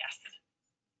 Yes.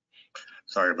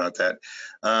 Sorry about that.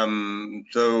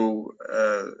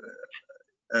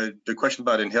 The question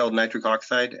about inhaled nitric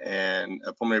oxide and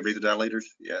pulmonary vasodilators,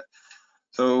 yeah.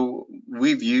 So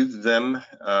we've used them.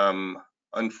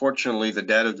 Unfortunately, the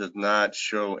data does not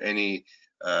show any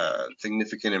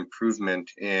significant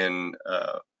improvement in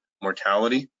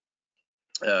mortality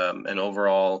and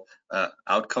overall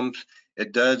outcomes.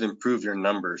 It does improve your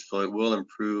numbers, so it will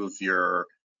improve your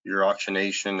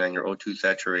oxygenation and your O2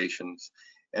 saturations.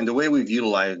 And the way we've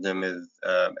utilized them is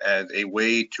as a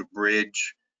way to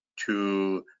bridge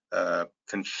to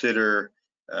consider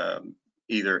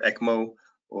either ECMO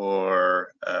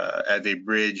or as a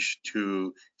bridge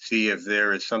to see if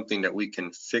there is something that we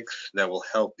can fix that will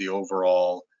help the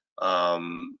overall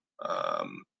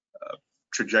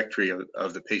trajectory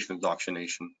of the patient's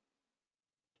oxygenation.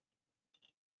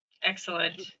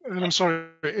 Excellent. And I'm sorry,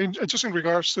 just in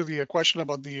regards to the question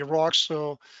about the rocks.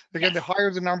 So again, Yes. the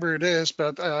higher the number it is,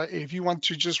 but if you want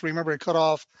to just remember a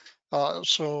cutoff,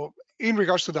 so in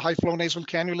regards to the high flow nasal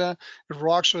cannula,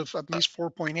 rocks of at least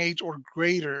 4.8 or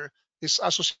greater is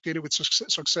associated with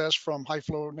success from high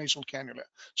flow nasal cannula.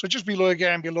 So just below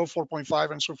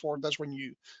 4.5 and so forth, that's when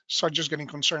you start just getting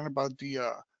concerned about the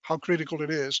how critical it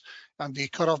is and the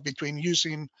cutoff between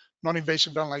using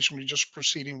non-invasive ventilation and just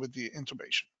proceeding with the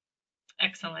intubation.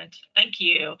 Excellent. Thank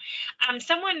you.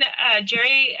 Someone,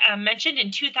 Jerry, mentioned in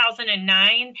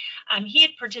 2009, he had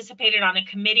participated on a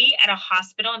committee at a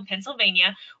hospital in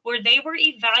Pennsylvania where they were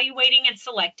evaluating and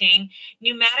selecting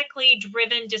pneumatically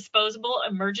driven disposable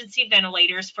emergency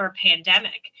ventilators for a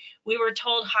pandemic. We were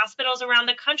told hospitals around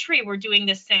the country were doing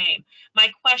the same.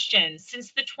 My question,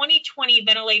 since the 2020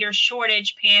 ventilator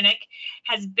shortage panic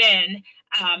has been,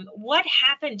 what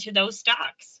happened to those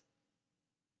stocks?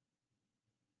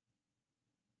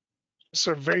 It's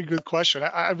a very good question.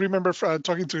 I remember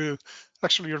talking to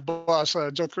actually your boss,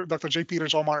 Dr. J.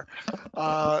 Peters, Omar.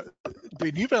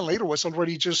 The new ventilator was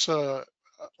already just on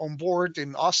board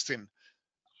in Austin.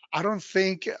 I don't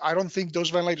think those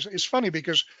ventilators. It's funny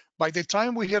because by the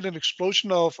time we had an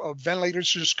explosion of ventilators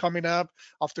just coming up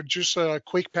after just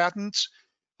quick patents,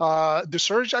 the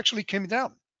surge actually came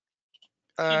down.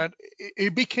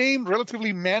 It became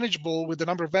relatively manageable with the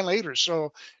number of ventilators.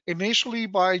 So initially,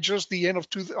 by just the end of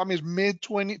mid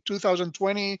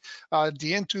 2020,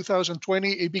 the end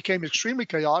 2020, it became extremely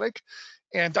chaotic,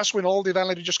 and that's when all the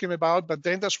ventilators just came about. But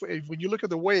then that's when you look at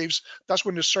the waves, that's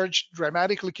when the surge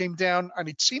dramatically came down, and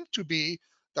it seemed to be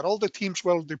that all the teams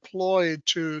were deployed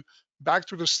back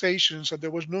to the stations, and there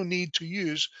was no need to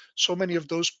use so many of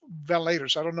those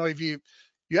ventilators. I don't know if you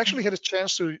actually had a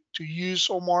chance to use,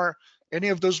 Omar, any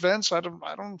of those vents. I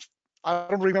don't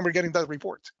remember getting that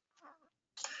report.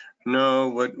 No,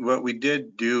 what we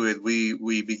did do is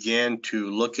we began to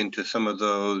look into some of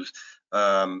those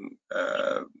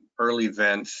early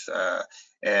vents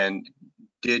and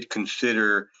did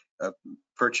consider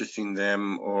purchasing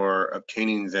them or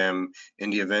obtaining them in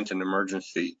the event of an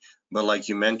emergency. But like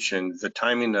you mentioned, the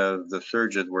timing of the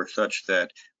surges were such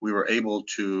that we were able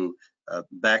to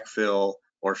backfill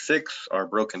or fix our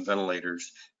broken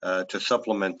ventilators to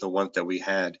supplement the ones that we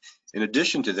had. In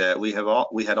addition to that, we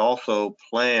had also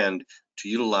planned to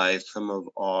utilize some of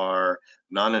our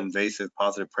non-invasive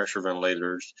positive pressure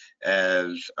ventilators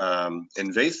as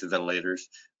invasive ventilators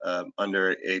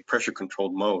under a pressure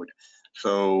controlled mode.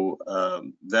 So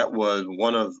that was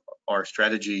one of our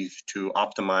strategies to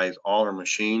optimize all our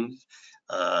machines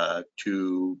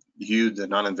to use the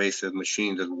non-invasive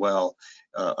machines as well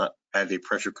as a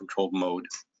pressure controlled mode.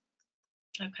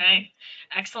 Okay,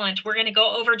 excellent. We're going to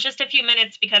go over just a few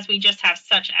minutes because we just have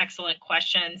such excellent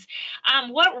questions.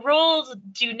 What roles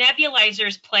do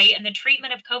nebulizers play in the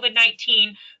treatment of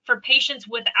COVID-19 for patients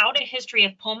without a history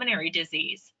of pulmonary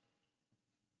disease?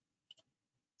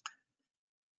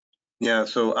 Yeah,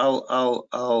 so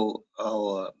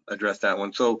I'll address that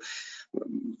one. So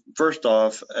first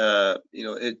off,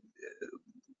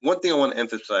 one thing I want to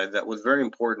emphasize that was very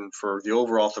important for the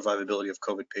overall survivability of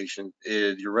COVID patients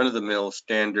is your run-of-the-mill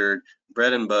standard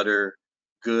bread and butter,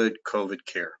 good COVID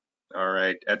care. All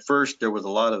right. At first, there was a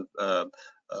lot of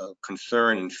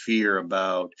concern and fear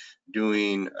about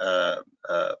doing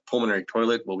pulmonary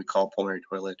toilet, what we call pulmonary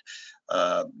toilet,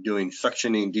 doing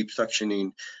suctioning, deep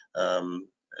suctioning,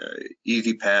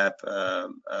 easy PAP,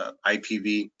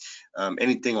 IPV,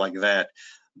 anything like that.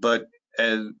 But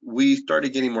as we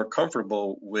started getting more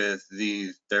comfortable with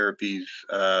these therapies,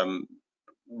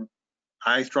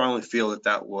 I strongly feel that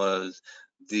that was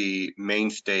the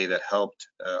mainstay that helped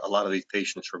a lot of these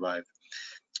patients survive.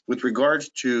 With regards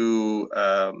to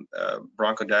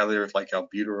bronchodilators like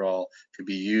albuterol to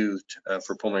be used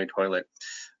for pulmonary toilet,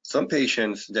 some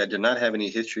patients that did not have any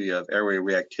history of airway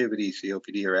reactivity,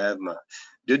 COPD, or asthma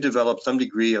did develop some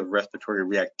degree of respiratory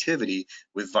reactivity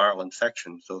with viral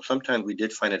infection. So sometimes we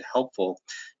did find it helpful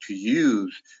to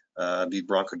use these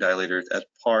bronchodilators as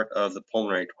part of the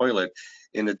pulmonary toilet,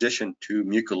 in addition to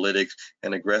mucolytics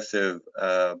and aggressive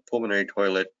pulmonary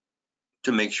toilet,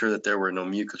 to make sure that there were no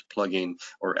mucus plugging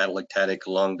or atelectatic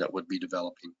lung that would be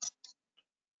developing.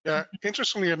 Yeah,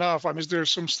 interestingly enough,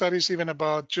 there's some studies even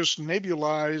about just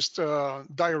nebulized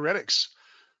diuretics.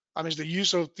 The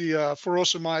use of the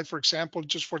furosemide, for example,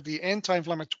 just for the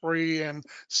anti-inflammatory and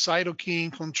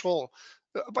cytokine control.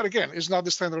 But again, it's not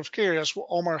the standard of care, as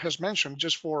Omar has mentioned,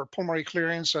 just for pulmonary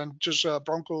clearance and just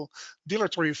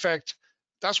bronchodilatory effect.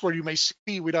 That's where you may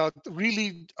see without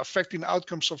really affecting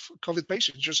outcomes of COVID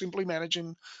patients, just simply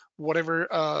managing whatever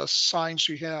signs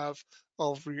you have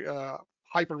of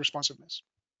hyper-responsiveness.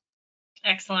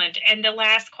 Excellent. And the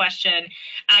last question,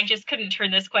 I just couldn't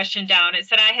turn this question down. It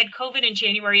said, I had COVID in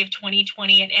January of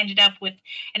 2020 and ended up with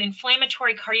an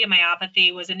inflammatory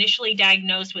cardiomyopathy, was initially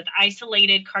diagnosed with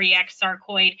isolated cardiac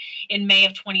sarcoid in May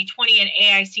of 2020, and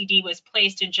AICD was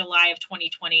placed in July of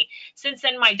 2020. Since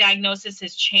then, my diagnosis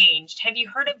has changed. Have you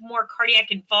heard of more cardiac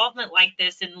involvement like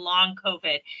this in long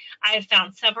COVID? I have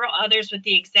found several others with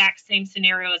the exact same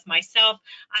scenario as myself.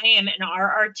 I am an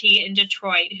RRT in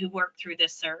Detroit who worked through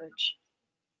this surge.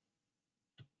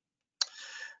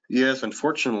 Yes,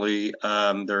 unfortunately,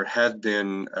 there has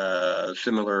been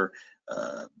similar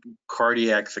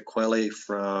cardiac sequelae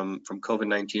from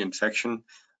COVID-19 infection.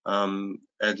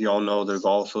 As you all know, there's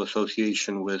also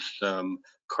association with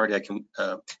cardiac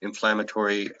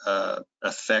inflammatory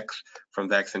effects from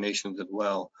vaccinations as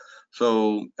well.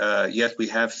 So yes, we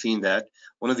have seen that.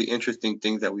 One of the interesting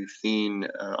things that we've seen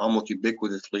almost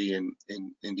ubiquitously in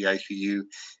the ICU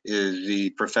is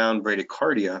the profound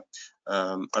bradycardia.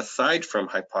 Aside from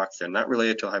hypoxia, not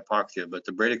related to hypoxia, but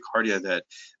the bradycardia that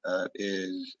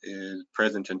is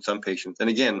present in some patients, and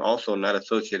again, also not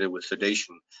associated with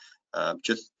sedation,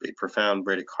 just a profound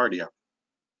bradycardia.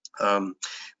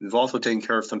 We've also taken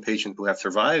care of some patients who have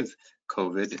survived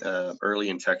COVID, early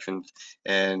infections,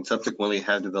 and subsequently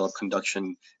have developed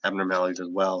conduction abnormalities as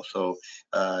well. So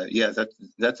yeah,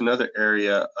 that's another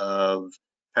area of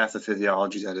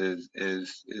pathophysiology that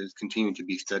is continuing to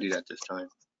be studied at this time.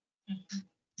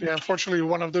 Yeah, unfortunately,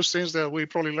 one of those things that we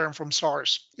probably learned from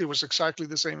SARS, it was exactly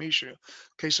the same issue.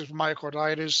 Cases of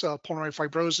myocarditis, pulmonary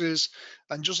fibrosis,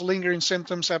 and just lingering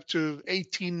symptoms up to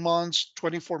 18 months,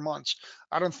 24 months.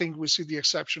 I don't think we see the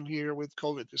exception here with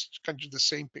COVID. It's kind of the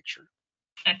same picture.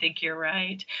 I think you're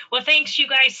right. Well, thanks you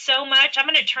guys so much. I'm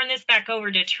going to turn this back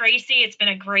over to Tracy. It's been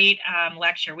a great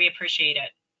lecture. We appreciate it.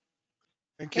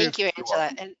 Thank you. Thank you,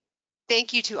 Angela. And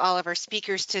thank you to all of our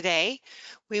speakers today.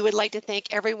 We would like to thank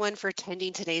everyone for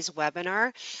attending today's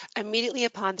webinar. Immediately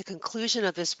upon the conclusion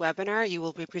of this webinar, you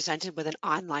will be presented with an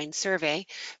online survey.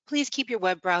 Please keep your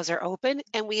web browser open,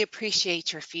 and we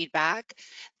appreciate your feedback.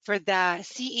 For the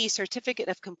CE Certificate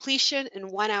of Completion,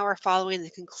 in 1 hour following the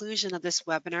conclusion of this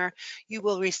webinar, you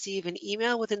will receive an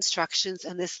email with instructions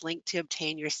and this link to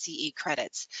obtain your CE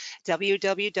credits: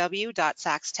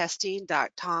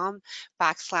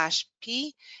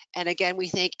 www.saxtesting.com/P. And again, we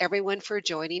thank everyone for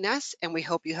joining us, and we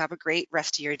hope you have a great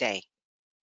rest of your day.